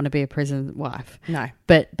Erinsborough didn't want to be a prison wife. No.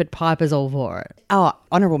 But Piper's all for it. Oh,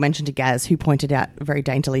 honourable mention to Gaz, who pointed out very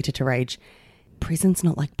daintily to Terage, prison's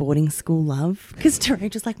not like boarding school love. Because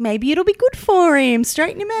Terage was like, maybe it'll be good for him.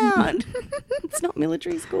 Straighten him out. It's not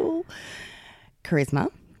military school.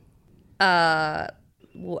 Charisma.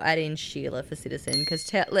 We'll add in Sheila for Citizen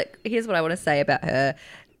because look, here's what I want to say about her.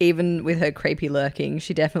 Even with her creepy lurking,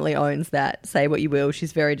 she definitely owns that. Say what you will,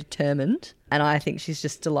 she's very determined, and I think she's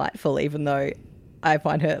just delightful. Even though I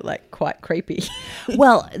find her like quite creepy.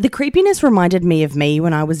 Well, the creepiness reminded me of me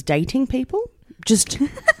when I was dating people. Just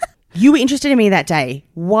you were interested in me that day.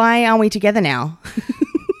 Why aren't we together now?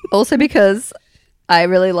 Also, because I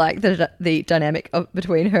really like the dynamic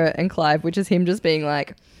between her and Clive, which is him just being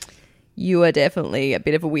like, "You are definitely a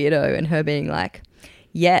bit of a weirdo," and her being like,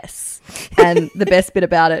 "Yes." And the best bit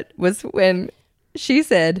about it was when she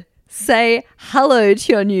said, "Say hello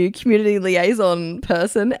to your new community liaison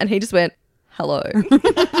person," and he just went, "Hello."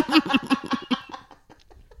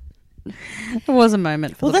 It was a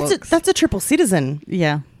moment for that's a triple citizen.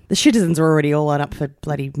 Yeah. The citizens are already all up for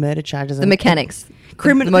bloody murder charges. The mechanics.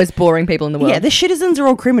 The most boring people in the world. Yeah, the citizens are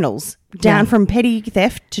all criminals. Down from petty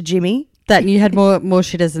theft to Jimmy. That you had more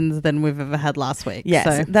citizens than we've ever had last week. Yes,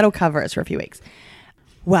 so that'll cover us for a few weeks.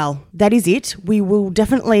 Well, that is it. We will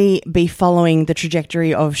definitely be following the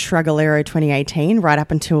trajectory of Shrugalero 2018 right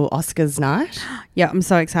up until Oscars night. Yeah, I'm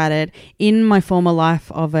so excited. In my former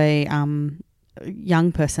life of a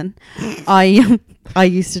young person, I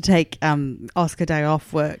used to take Oscar day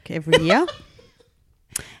off work every year.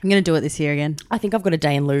 I'm going to do it this year again. I think I've got a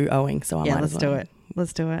day in lieu owing, so I might let's as well. do it.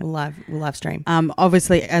 Let's do it. We'll live stream.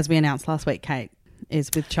 Obviously, as we announced last week, Kate is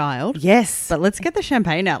with child. Yes, but let's get the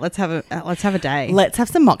champagne out. Let's have a day. Let's have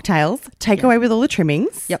some mocktails. Take away with all the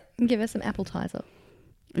trimmings. Yep. And give her some appetizer.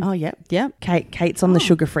 Oh, yep. Yep. Kate's on the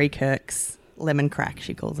sugar-free Kirk's lemon crack,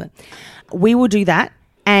 she calls it. We will do that.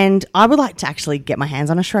 And I would like to actually get my hands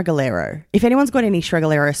on a Shrugalero. If anyone's got any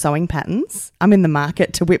Shrugalero sewing patterns, I'm in the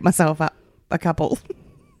market to whip myself up a couple.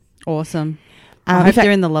 Awesome. I hope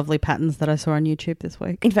they're in the lovely patterns that I saw on YouTube this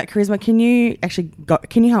week. In fact, Charisma, can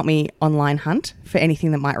you help me online hunt for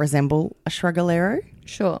anything that might resemble a Shrugalero?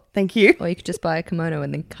 Sure. Thank you. Or you could just buy a kimono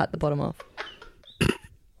and then cut the bottom off.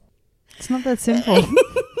 It's not that simple.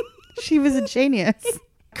 She was a genius.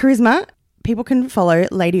 Charisma, people can follow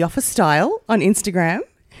Lady Office Style on Instagram.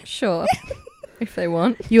 Sure. If they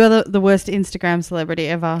want. You are the worst Instagram celebrity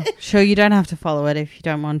ever. Sure, you don't have to follow it if you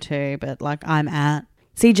don't want to, but like I'm at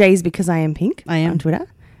CJ's because I am pink. I am on Twitter.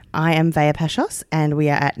 I am Vaya Pashos, and we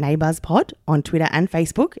are at NeighborsPod on Twitter and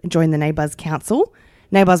Facebook. Join the Neighbours Council,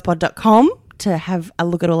 neighbourspod.com to have a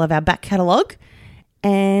look at all of our back catalogue,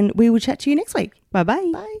 and we will chat to you next week.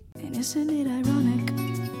 Bye-bye. Bye. And isn't it ironic?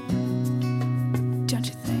 Don't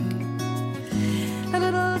you think? A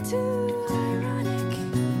little too ironic.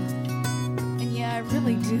 And yeah, I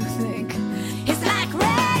really do think